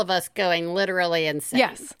all of us going literally insane.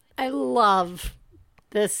 Yes. I love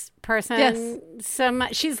this person so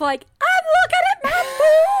much. She's like, I'm looking at my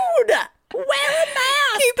food. Wear a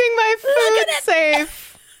mask. Keeping my food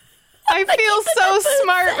safe. I feel so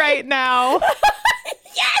smart right now.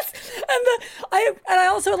 Yes. And I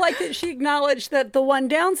also like that she acknowledged that the one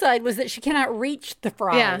downside was that she cannot reach the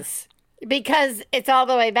fries because it's all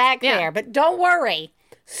the way back there. But don't worry.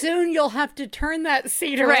 Soon you'll have to turn that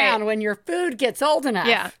seat around when your food gets old enough.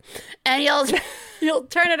 Yeah. And you'll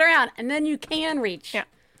turn it around and then you can reach. Yeah.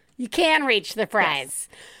 You can reach the fries.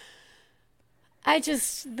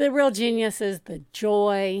 Yes. The real genius is the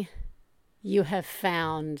joy you have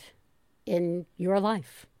found in your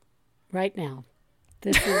life right now.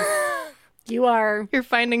 This is, you're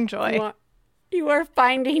finding joy. You are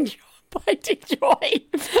finding joy.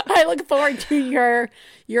 I look forward to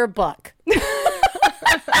your book.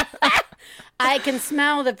 I can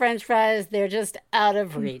smell the French fries. They're just out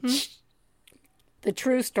of reach. The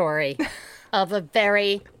true story of a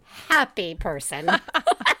very happy person.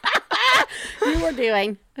 You are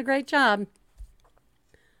doing a great job.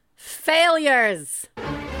 Failures.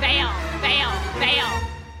 Fail, fail, fail,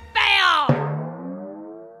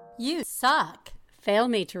 fail! You suck. Fail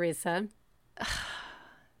me, Teresa.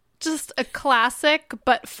 Just a classic,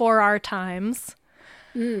 but for our times.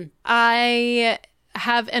 I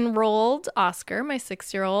have enrolled Oscar, my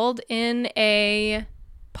 6-year-old, in a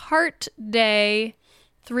part-day,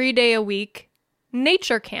 3-day-a-week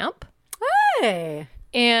nature camp. Hey.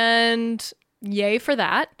 And yay for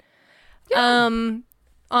that. Yeah.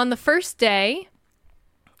 On the first day,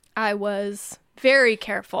 I was very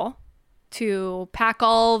careful to pack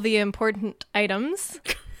all the important items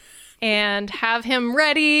and have him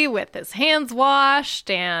ready with his hands washed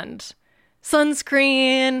and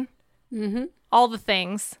sunscreen, all the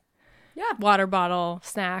things. Yeah. Water bottle,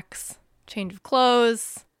 snacks, change of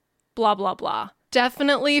clothes, blah, blah, blah.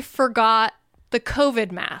 Definitely forgot the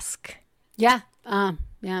COVID mask. Yeah.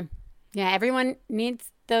 Yeah. Everyone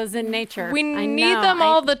needs those in nature. We need them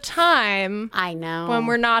all the time. I know. When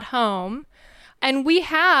we're not home. And we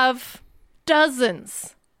have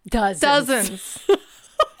dozens. And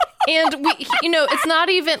we, it's not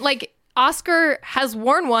even like Oscar has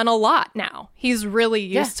worn one a lot now. He's really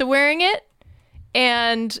used to wearing it.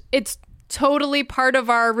 And it's totally part of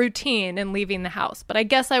our routine in leaving the house. But I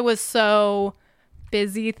guess I was so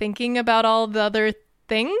busy thinking about all the other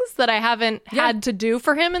things that I haven't had to do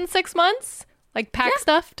for him in 6 months, like pack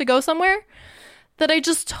stuff to go somewhere, that I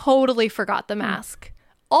just totally forgot the mask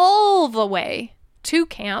all the way to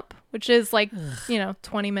camp, which is like,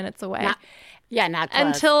 20 minutes away. Not close.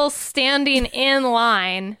 Until standing in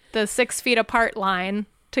line, the 6 feet apart line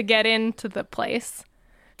to get into the place.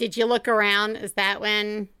 Did you look around? Is that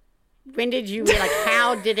when did you,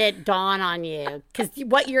 how did it dawn on you? Because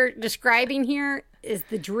what you're describing here is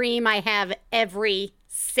the dream I have every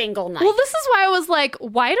single night. Well, this is why I was like,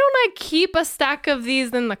 why don't I keep a stack of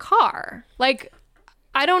these in the car? Like,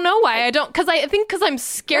 I don't know why I don't, because I'm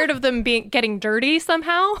scared of them getting dirty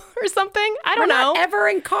somehow or something. I don't know. We're not ever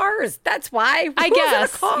in cars. That's why. I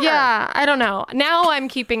guess. In a car? Yeah, I don't know. Now I'm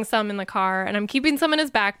keeping some in the car and I'm keeping some in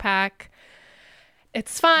his backpack.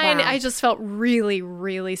 It's fine. Wow. I just felt really,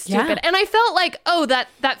 really stupid. And I felt like,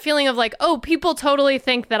 that feeling of like, people totally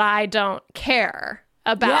think that I don't care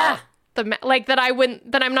about that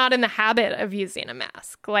I'm not in the habit of using a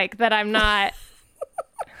mask. Like that I'm not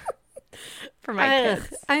for my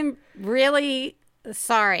kids. I'm really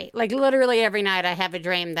sorry. Like literally every night I have a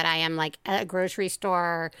dream that I am like at a grocery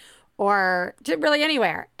store or really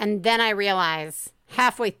anywhere. And then I realize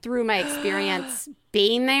halfway through my experience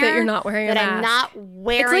being there that you're not wearing a mask. I'm not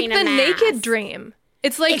wearing a mask. It's like the naked dream.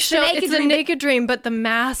 It's like it's a naked dream, but the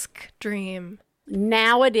mask dream.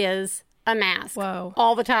 Now it is a mask. Whoa.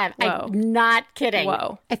 All the time. Whoa. I'm not kidding.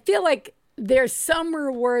 Whoa. I feel like there's some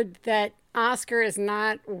reward that Oscar is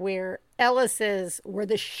not where Ellis is, where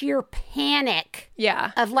the sheer panic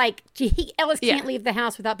of like, Ellis can't leave the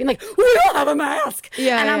house without being like, we don't have a mask.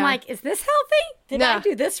 And I'm like, is this healthy? Did I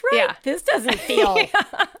do this right? Yeah. This doesn't feel,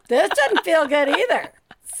 this doesn't feel good either.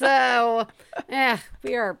 So,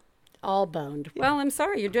 we are all boned. Well, I'm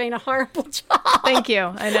sorry. You're doing a horrible job. Thank you.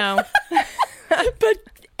 I know. But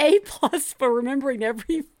A+ for remembering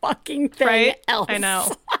every fucking thing else. I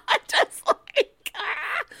know. Just like,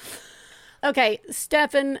 Okay,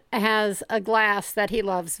 Stefan has a glass that he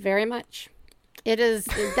loves very much. It is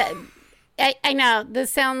that I know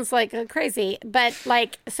this sounds like crazy, but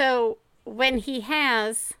like so when he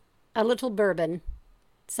has a little bourbon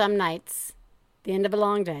some nights, the end of a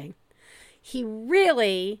long day, he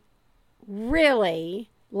really, really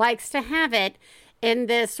likes to have it in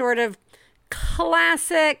this sort of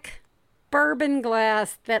classic bourbon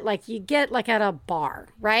glass that like you get like at a bar,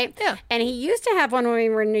 right? Yeah. And he used to have one when we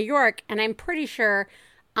were in New York, and I'm pretty sure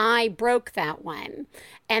I broke that one.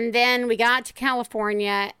 And then we got to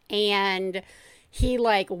California and he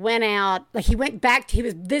like went out, like he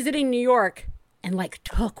was visiting New York and like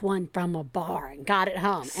took one from a bar and got it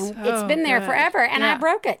home. And it's been there forever. And I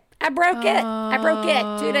broke it. I broke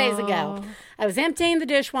it 2 days ago. I was emptying the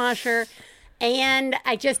dishwasher. And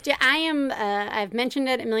I've mentioned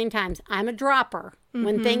it a million times. I'm a dropper.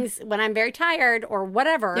 When I'm very tired or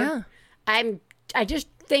whatever,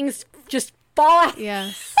 things just fall out.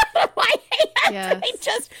 Yes. My hands,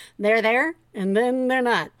 Yes. they're there and then they're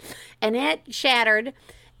not. And it shattered.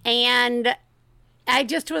 And I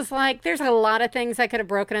just was like, there's a lot of things I could have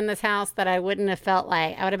broken in this house that I wouldn't have felt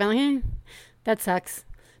like. I would have been like, that sucks.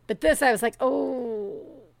 But this, I was like, oh,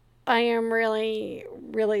 I am really,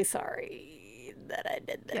 really sorry that I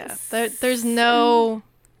did this. Yeah.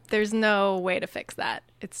 There's no way to fix that.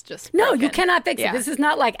 It's just No, broken. you cannot fix it. This is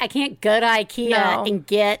not like I can't go to IKEA and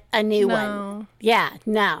get a new one. Yeah,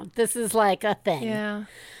 no. This is like a thing. Yeah.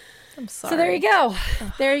 I'm sorry. So there you go.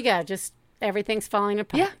 There you go. Just everything's falling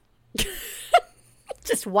apart. Yeah.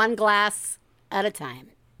 Just one glass at a time.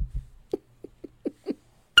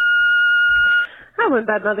 Hi, One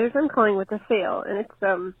Bad Mothers. I'm calling with a fail, and it's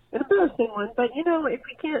an embarrassing one. But, if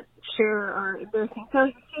we can't share our embarrassing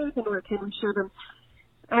failures here, then where can we share them?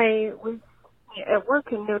 I was at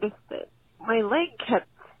work and noticed that my leg kept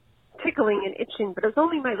tickling and itching, but it was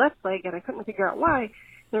only my left leg, and I couldn't figure out why.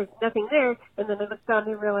 There was nothing there, and then I looked down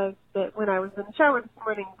and realized that when I was in the shower this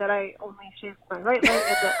morning that I only shaved my right leg,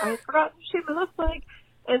 and that I had forgotten to shave my left leg,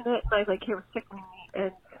 and that my leg hair was tickling me,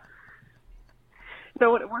 and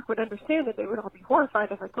no one at work would understand it. They would all be horrified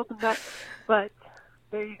if I told them that, but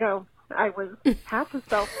there you go. I was half a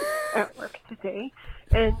self at work today,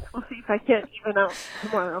 and we'll see if I can't even out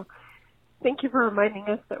tomorrow. Thank you for reminding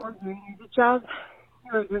us that we're doing a good job.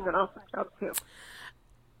 You're doing an awesome job, too.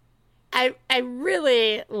 I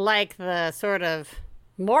really like the sort of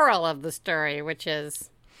moral of the story, which is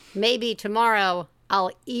maybe tomorrow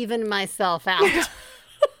I'll even myself out.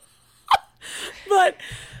 But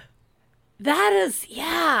that is,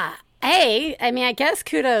 yeah. I guess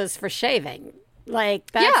kudos for shaving.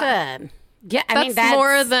 Like, that's that's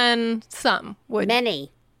more than some would.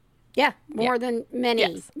 Many. Yeah, more than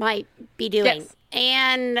many might be doing. Yes.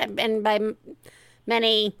 And by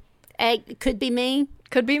many, it could be me.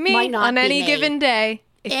 Could be me. Might not on be any me. given day.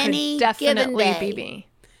 It Any could definitely given day. be me.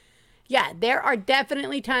 Yeah, there are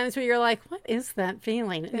definitely times where you're like, what is that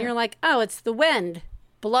feeling? And you're like, oh, it's the wind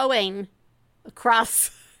blowing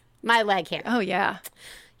across my leg hair. Oh, yeah.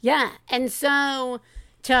 Yeah. And so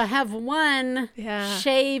to have one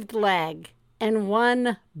shaved leg and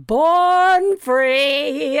one born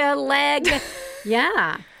free leg.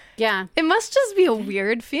 Yeah. Yeah. It must just be a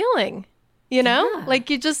weird feeling, Yeah. Like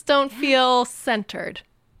you just don't feel centered.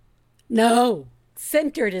 No.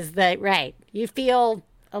 Centered is right. You feel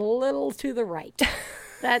a little to the right.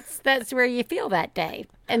 That's where you feel that day.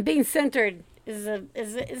 And being centered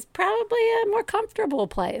is probably a more comfortable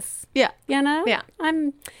place. Yeah. Yeah.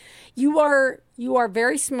 You are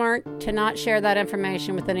very smart to not share that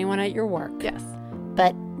information with anyone at your work. Yes.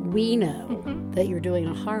 But we know that you're doing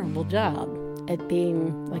a horrible job at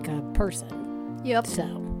being like a person. Yep. So,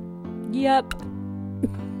 yep.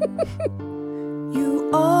 You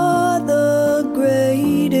are the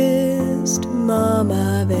greatest mom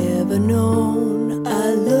I've ever known. I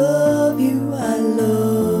love you, I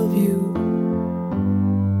love you.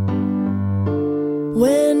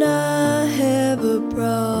 When I have a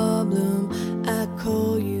problem, I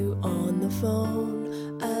call you on the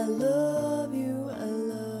phone. I love you, I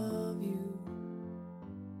love you.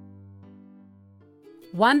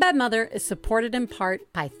 One Bad Mother is supported in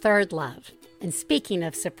part by Third Love. And speaking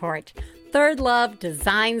of support, Third Love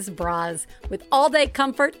designs bras with all-day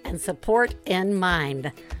comfort and support in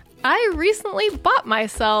mind. I recently bought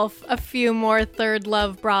myself a few more Third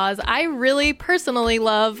Love bras. I really personally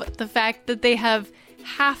love the fact that they have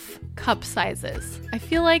half cup sizes. I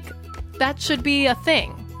feel like that should be a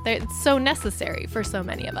thing. It's so necessary for so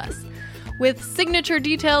many of us. With signature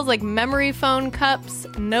details like memory foam cups,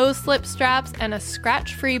 no-slip straps, and a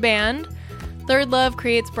scratch-free band, Third Love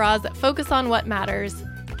creates bras that focus on what matters,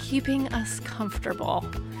 keeping us comfortable.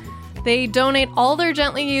 They donate all their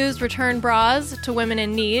gently used return bras to women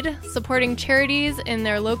in need, supporting charities in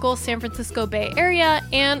their local San Francisco Bay Area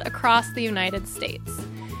and across the United States.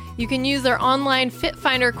 You can use their online Fit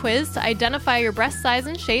Finder quiz to identify your breast size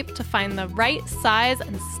and shape to find the right size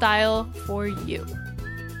and style for you.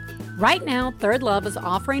 Right now, Third Love is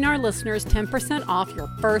offering our listeners 10% off your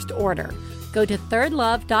first order. Go to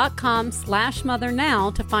thirdlove.com/mother now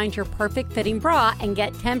to find your perfect fitting bra and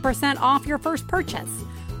get 10% off your first purchase.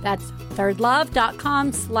 That's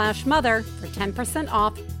thirdlove.com/mother for 10%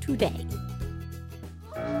 off today.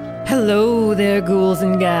 Hello there, ghouls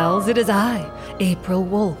and gals. It is I, April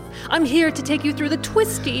Wolf. I'm here to take you through the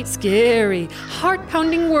twisty, scary,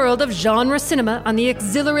 heart-pounding world of genre cinema on the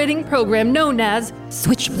exhilarating program known as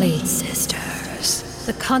Switchblade Sisters.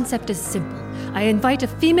 The concept is simple. I invite a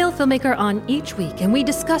female filmmaker on each week and we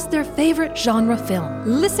discuss their favorite genre film.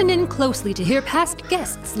 Listen in closely to hear past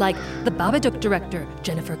guests like the Babadook director,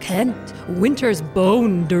 Jennifer Kent, Winter's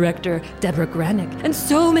Bone director, Deborah Granick, and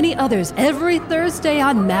so many others every Thursday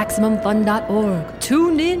on MaximumFun.org.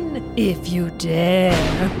 Tune in if you dare.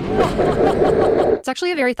 It's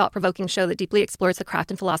actually a very thought-provoking show that deeply explores the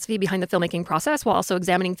craft and philosophy behind the filmmaking process while also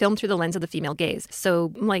examining film through the lens of the female gaze.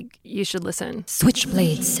 So, you should listen.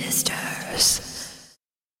 Switchblade Sisters.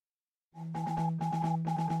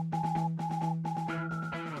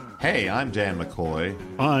 Hey, I'm Dan McCoy.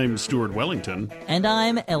 I'm Stuart Wellington. And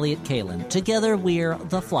I'm Elliot Kalin. Together we're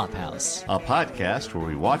The Flophouse, a podcast where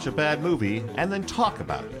we watch a bad movie and then talk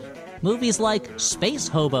about it. Movies like Space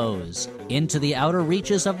Hobos, Into the Outer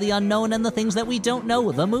Reaches of the Unknown and the Things That We Don't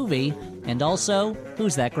Know, the movie, and also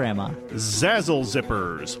Who's That Grandma? Zazzle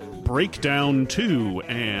Zippers, Breakdown 2,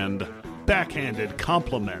 and Backhanded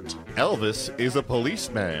Compliment. Elvis is a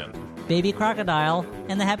Policeman. Baby Crocodile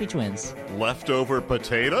and the Happy Twins. Leftover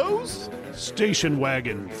Potatoes? Station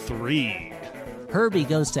Wagon 3. Herbie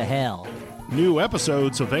Goes to Hell. New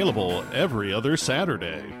episodes available every other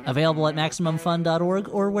Saturday. Available at MaximumFun.org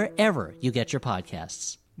or wherever you get your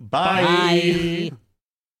podcasts. Bye. Bye.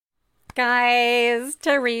 Guys,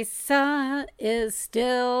 Teresa is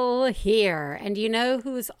still here. And you know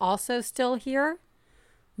who's also still here?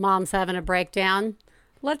 Mom's having a breakdown.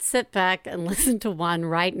 Let's sit back and listen to one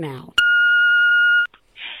right now.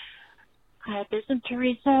 Hi, this is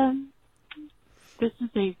Teresa. This is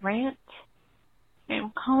a rant.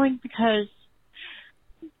 I'm calling because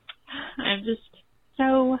I'm just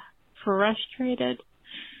so frustrated.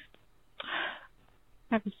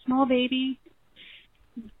 I have a small baby.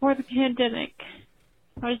 Before the pandemic,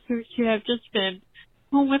 I was supposed to have just been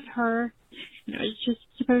home with her. And it was just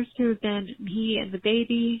supposed to have been me and the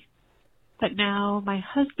baby. But now my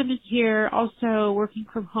husband is here, also working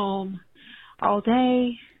from home all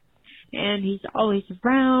day. And he's always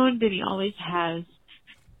around, and he always has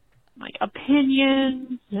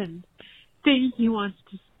opinions and things he wants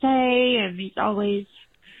to say, and he's always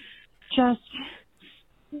just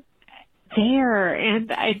there,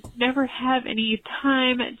 and I never have any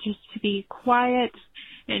time just to be quiet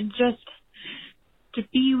and just to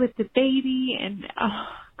be with the baby, and oh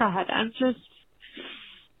God,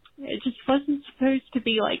 it just wasn't supposed to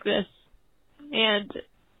be like this, and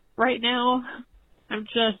right now I'm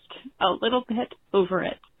just a little bit over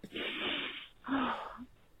it.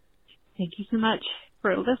 Thank you so much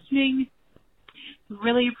for listening.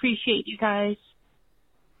 Really appreciate you guys.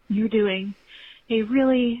 You're doing a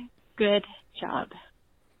really good job.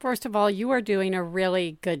 First of all, you are doing a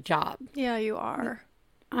really good job. Yeah, you are.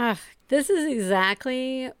 This is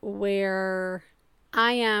exactly where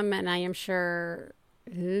I am, and I am sure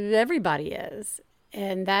everybody is.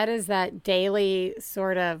 And that is that daily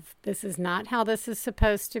sort of, this is not how this is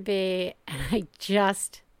supposed to be, and I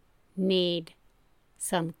just need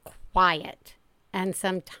some quiet and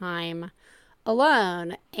some time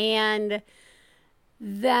alone. And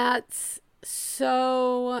that's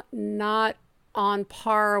so not on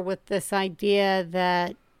par with this idea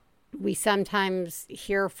that we sometimes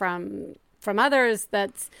hear from others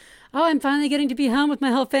that's, oh, I'm finally getting to be home with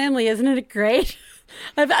my whole family. Isn't it great?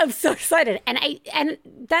 I'm so excited. And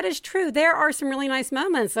that is true. There are some really nice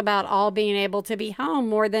moments about all being able to be home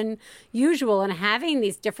more than usual and having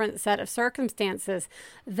these different set of circumstances.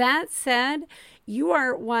 That said, you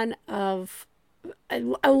are one of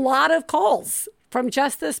a lot of calls from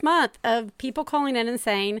just this month of people calling in and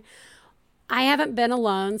saying, I haven't been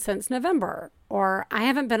alone since November, or I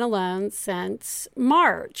haven't been alone since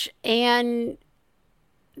March. And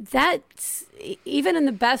that's, even in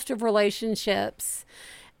the best of relationships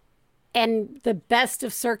and the best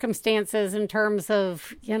of circumstances in terms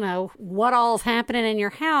of, what all's happening in your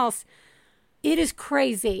house, it is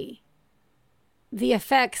crazy the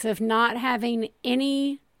effects of not having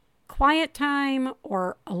any quiet time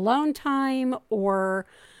or alone time or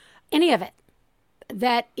any of it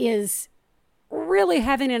that is really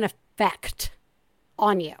having an effect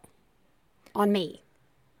on you, on me.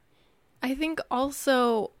 I think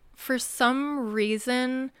also, for some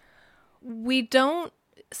reason, we don't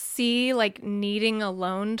see needing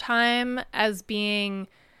alone time as being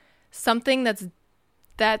something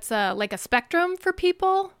that's like a spectrum for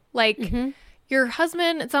people. Your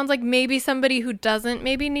husband, it sounds like maybe somebody who doesn't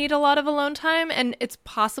maybe need a lot of alone time, and it's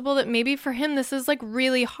possible that maybe for him this is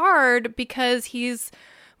really hard because he's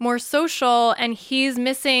more social and he's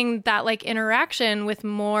missing that interaction with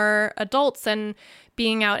more adults and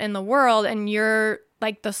being out in the world, and you're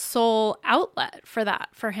the sole outlet for that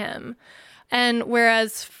for him. And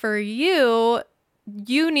whereas for you,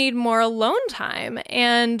 you need more alone time.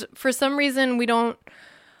 And for some reason, we don't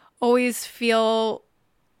always feel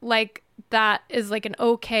like that is like an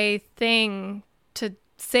okay thing to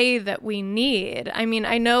say that we need. I mean,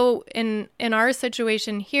 I know in our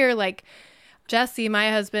situation here, like Jesse,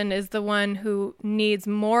 my husband, is the one who needs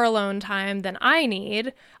more alone time than I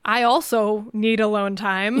need. I also need alone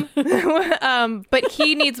time, but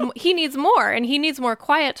he needs more, and he needs more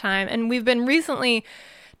quiet time. And we've been recently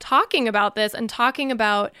talking about this and talking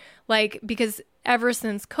about like, because ever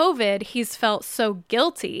since COVID, he's felt so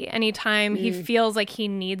guilty anytime he feels like he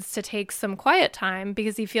needs to take some quiet time,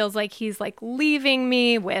 because he feels like he's like leaving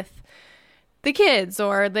me with the kids,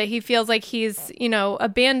 or that he feels like he's,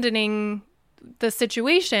 abandoning the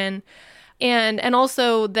situation. And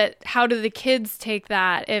also that how do the kids take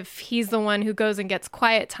that if he's the one who goes and gets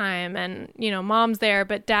quiet time, and, mom's there,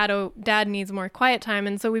 but dad needs more quiet time.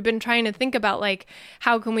 And so we've been trying to think about like,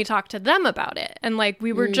 how can we talk to them about it? And like,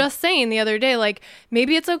 we were just saying the other day, like,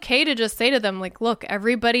 maybe it's okay to just say to them, like, look,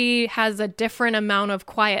 everybody has a different amount of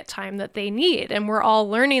quiet time that they need. And we're all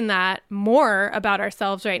learning that more about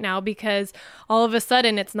ourselves right now, because all of a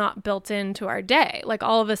sudden it's not built into our day. Like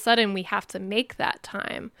all of a sudden we have to make that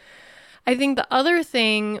time. I think the other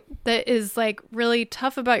thing that is like really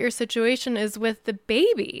tough about your situation is with the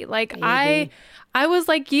baby. Like I was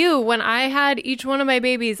like you, when I had each one of my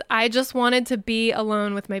babies, I just wanted to be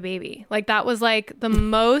alone with my baby. Like that was like the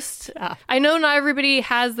most, I know not everybody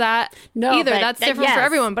has that either. That's different for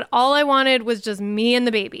everyone, but all I wanted was just me and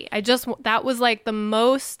the baby. That was like the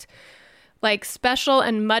most like special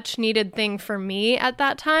and much needed thing for me at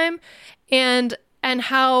that time. And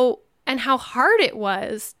how hard it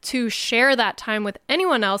was to share that time with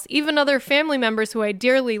anyone else, even other family members who I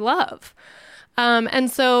dearly love.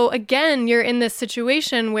 And so again, you're in this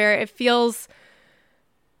situation where it feels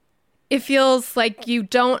like you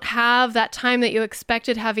don't have that time that you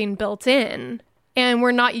expected having built in. And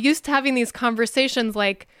we're not used to having these conversations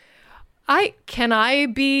like, can I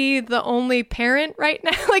be the only parent right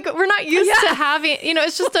now? Like we're not used to having,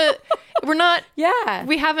 it's just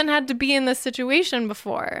we haven't had to be in this situation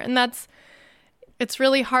before. And it's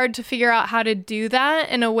really hard to figure out how to do that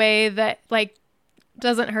in a way that like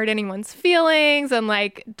doesn't hurt anyone's feelings and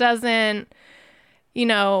like doesn't,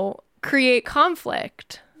 create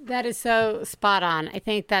conflict. That is so spot on. I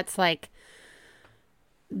think that's like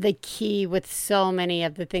the key with so many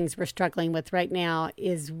of the things we're struggling with right now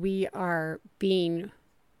is we are being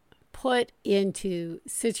put into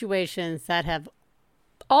situations that have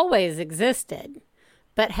always existed,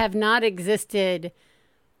 but have not existed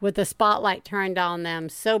with the spotlight turned on them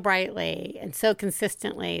so brightly and so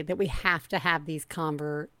consistently that we have to have these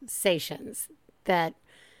conversations that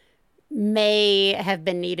may have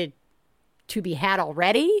been needed to be had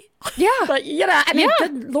already. Yeah. But,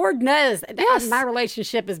 good Lord knows my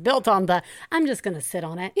relationship is built on I'm just going to sit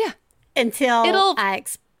on it. Yeah. Until it'll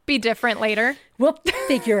be different later. We'll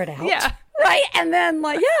figure it out. Yeah. Right. And then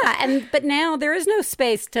but now there is no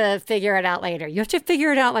space to figure it out later. You have to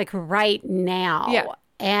figure it out like right now. Yeah.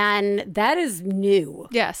 And that is new.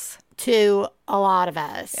 Yes. To a lot of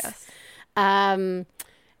us. Yes.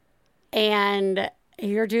 And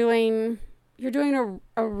you're doing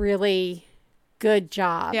a really good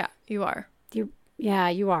job. Yeah, you are.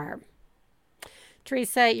 You are.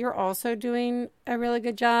 Teresa, you're also doing a really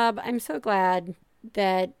good job. I'm so glad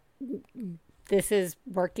that this is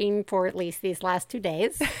working for at least these last 2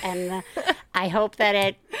 days. And I hope that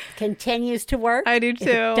it continues to work. I do too. If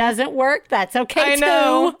it doesn't work, that's okay too.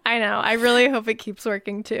 I know. I really hope it keeps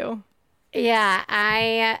working too. Yeah,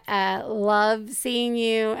 I love seeing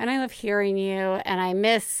you and I love hearing you, and I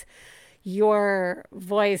miss your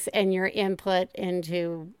voice and your input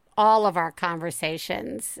into all of our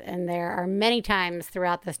conversations. And there are many times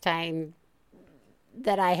throughout this time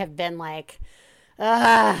that I have been like,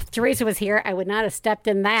 if Teresa was here, I would not have stepped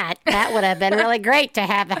in that. That would have been really great to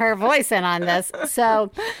have her voice in on this.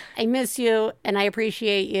 So I miss you and I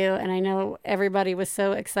appreciate you. And I know everybody was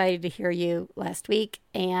so excited to hear you last week.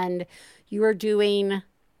 And you are doing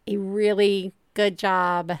a really good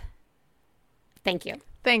job. Thank you.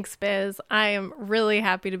 Thanks, Biz. I am really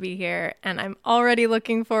happy to be here, and I'm already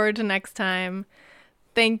looking forward to next time.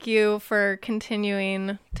 Thank you for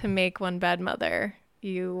continuing to make One Bad Mother.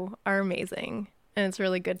 You are amazing, and it's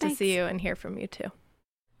really good to see you and hear from you, too.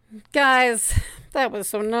 Guys, that was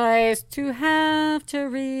so nice to have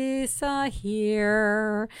Teresa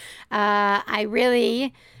here. I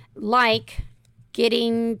really like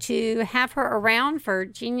getting to have her around for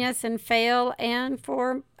Genius and Fail and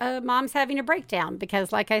for Moms Having a Breakdown,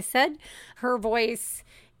 because like I said, her voice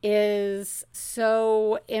is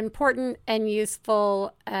so important and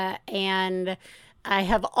useful, and I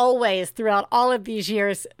have always, throughout all of these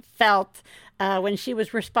years, felt when she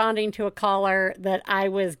was responding to a caller that I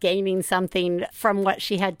was gaining something from what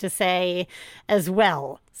she had to say as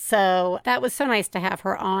well. So that was so nice to have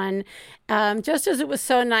her on. Just as it was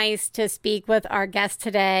so nice to speak with our guest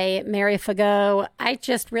today, Mary Fagot. I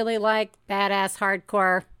just really like badass,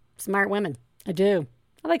 hardcore, smart women. I do.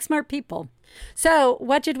 I like smart people. So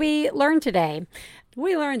what did we learn today?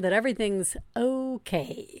 We learned that everything's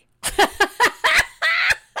okay.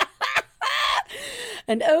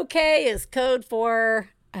 And okay is code for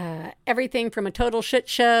everything from a total shit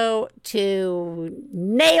show to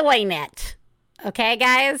nailing it. Okay,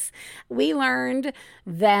 guys? We learned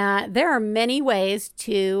that there are many ways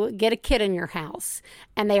to get a kid in your house,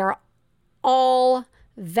 and they are all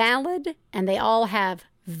valid, and they all have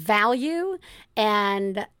value,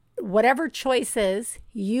 and whatever choices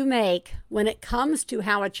you make when it comes to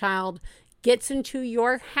how a child gets into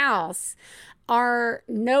your house are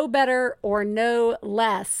no better or no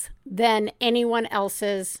less than anyone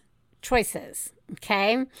else's choices.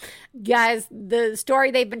 Okay, guys, the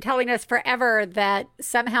story they've been telling us forever that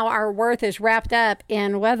somehow our worth is wrapped up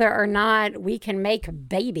in whether or not we can make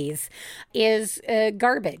babies is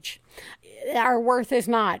garbage. Our worth is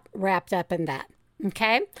not wrapped up in that.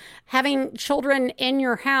 Okay, having children in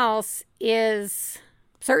your house is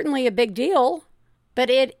certainly a big deal, but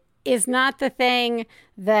it is not the thing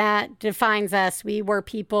that defines us. We were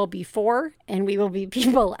people before and we will be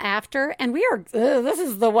people after. And we are, this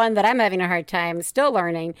is the one that I'm having a hard time still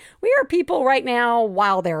learning. We are people right now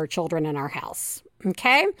while there are children in our house.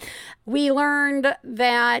 Okay. We learned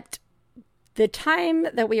that the time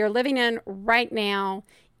that we are living in right now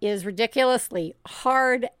is ridiculously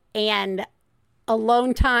hard, and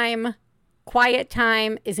alone time, quiet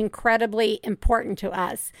time is incredibly important to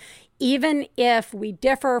us. Even if we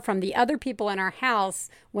differ from the other people in our house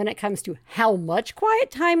when it comes to how much quiet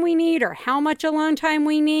time we need or how much alone time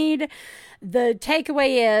we need, the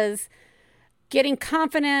takeaway is getting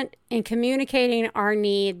confident in communicating our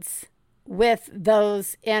needs with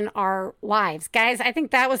those in our lives. Guys, I think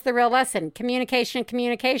that was the real lesson. Communication.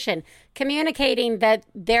 Communicating that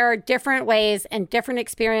there are different ways and different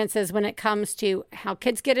experiences when it comes to how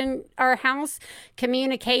kids get in our house.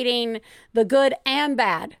 Communicating the good and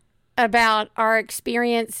bad about our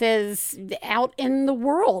experiences out in the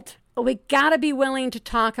world. We got to be willing to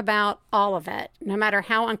talk about all of it, no matter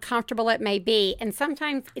how uncomfortable it may be. And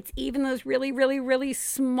sometimes it's even those really, really, really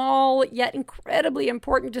small yet incredibly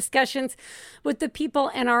important discussions with the people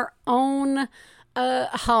in our own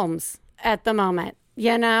homes at the moment.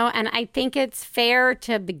 You know, and I think it's fair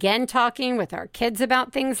to begin talking with our kids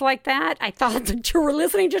about things like that. I thought that you were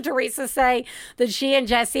listening to Teresa say that she and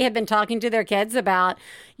Jesse had been talking to their kids about,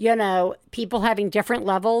 you know, people having different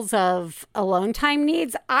levels of alone time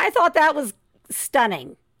needs. I thought that was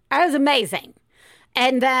stunning. That was amazing.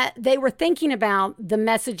 And that they were thinking about the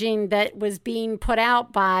messaging that was being put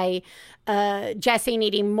out by Jesse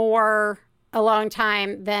needing more alone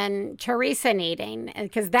time than Teresa needing,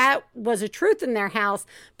 because that was a truth in their house.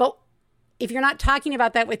 But if you're not talking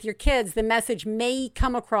about that with your kids, the message may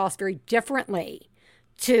come across very differently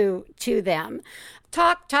to them.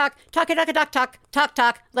 Talk.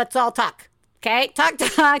 Let's all talk. Okay? Talking.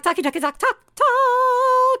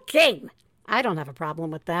 I don't have a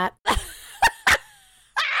problem with that.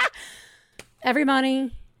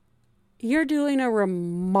 Everybody, you're doing a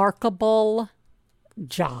remarkable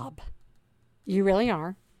job. You really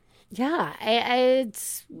are. Yeah,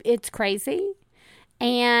 it's crazy.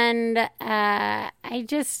 And I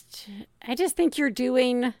just think you're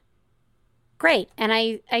doing great. And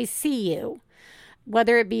I see you.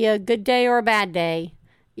 Whether it be a good day or a bad day,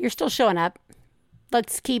 you're still showing up.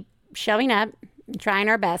 Let's keep showing up and trying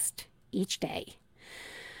our best each day.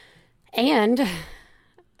 And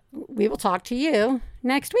we will talk to you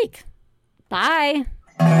next week. Bye.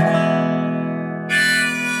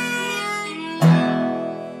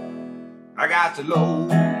 I got to low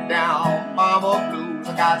down mama blues.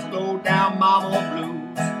 I got to low down mama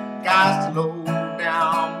blues. Got to low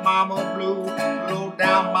down mama blues. Low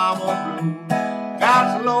down mama blues.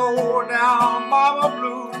 Got to low down mama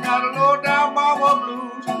blues. Got to low down mama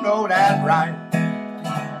blues. You know that right.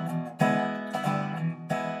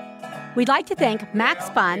 We'd like to thank Max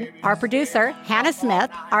Bunn, our producer, Hannah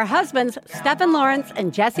Smith, our husbands, Stephen Lawrence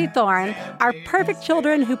and Jesse Thorne, our perfect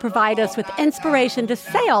children who provide us with inspiration to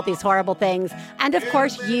say all these horrible things, and of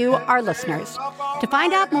course, you, our listeners. To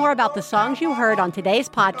find out more about the songs you heard on today's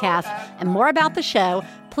podcast and more about the show,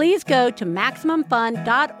 please go to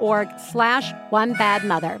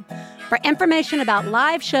MaximumFun.org/OneBadMother. For information about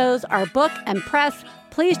live shows, our book, and press,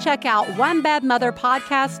 please check out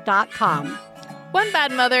OneBadMotherPodcast.com. One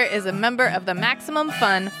Bad Mother is a member of the Maximum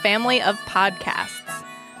Fun family of podcasts.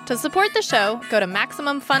 To support the show, go to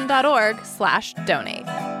MaximumFun.org/donate.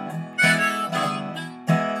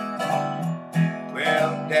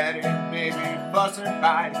 Well, Daddy, baby, fussing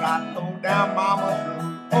fight, got low down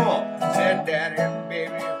mama blue. Oh, said Daddy,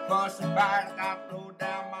 baby, fussing fight, got low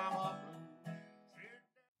down mama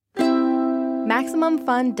blue.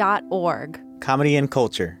 MaximumFun.org. Comedy and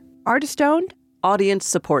culture. Artist owned, audience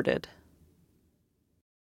supported.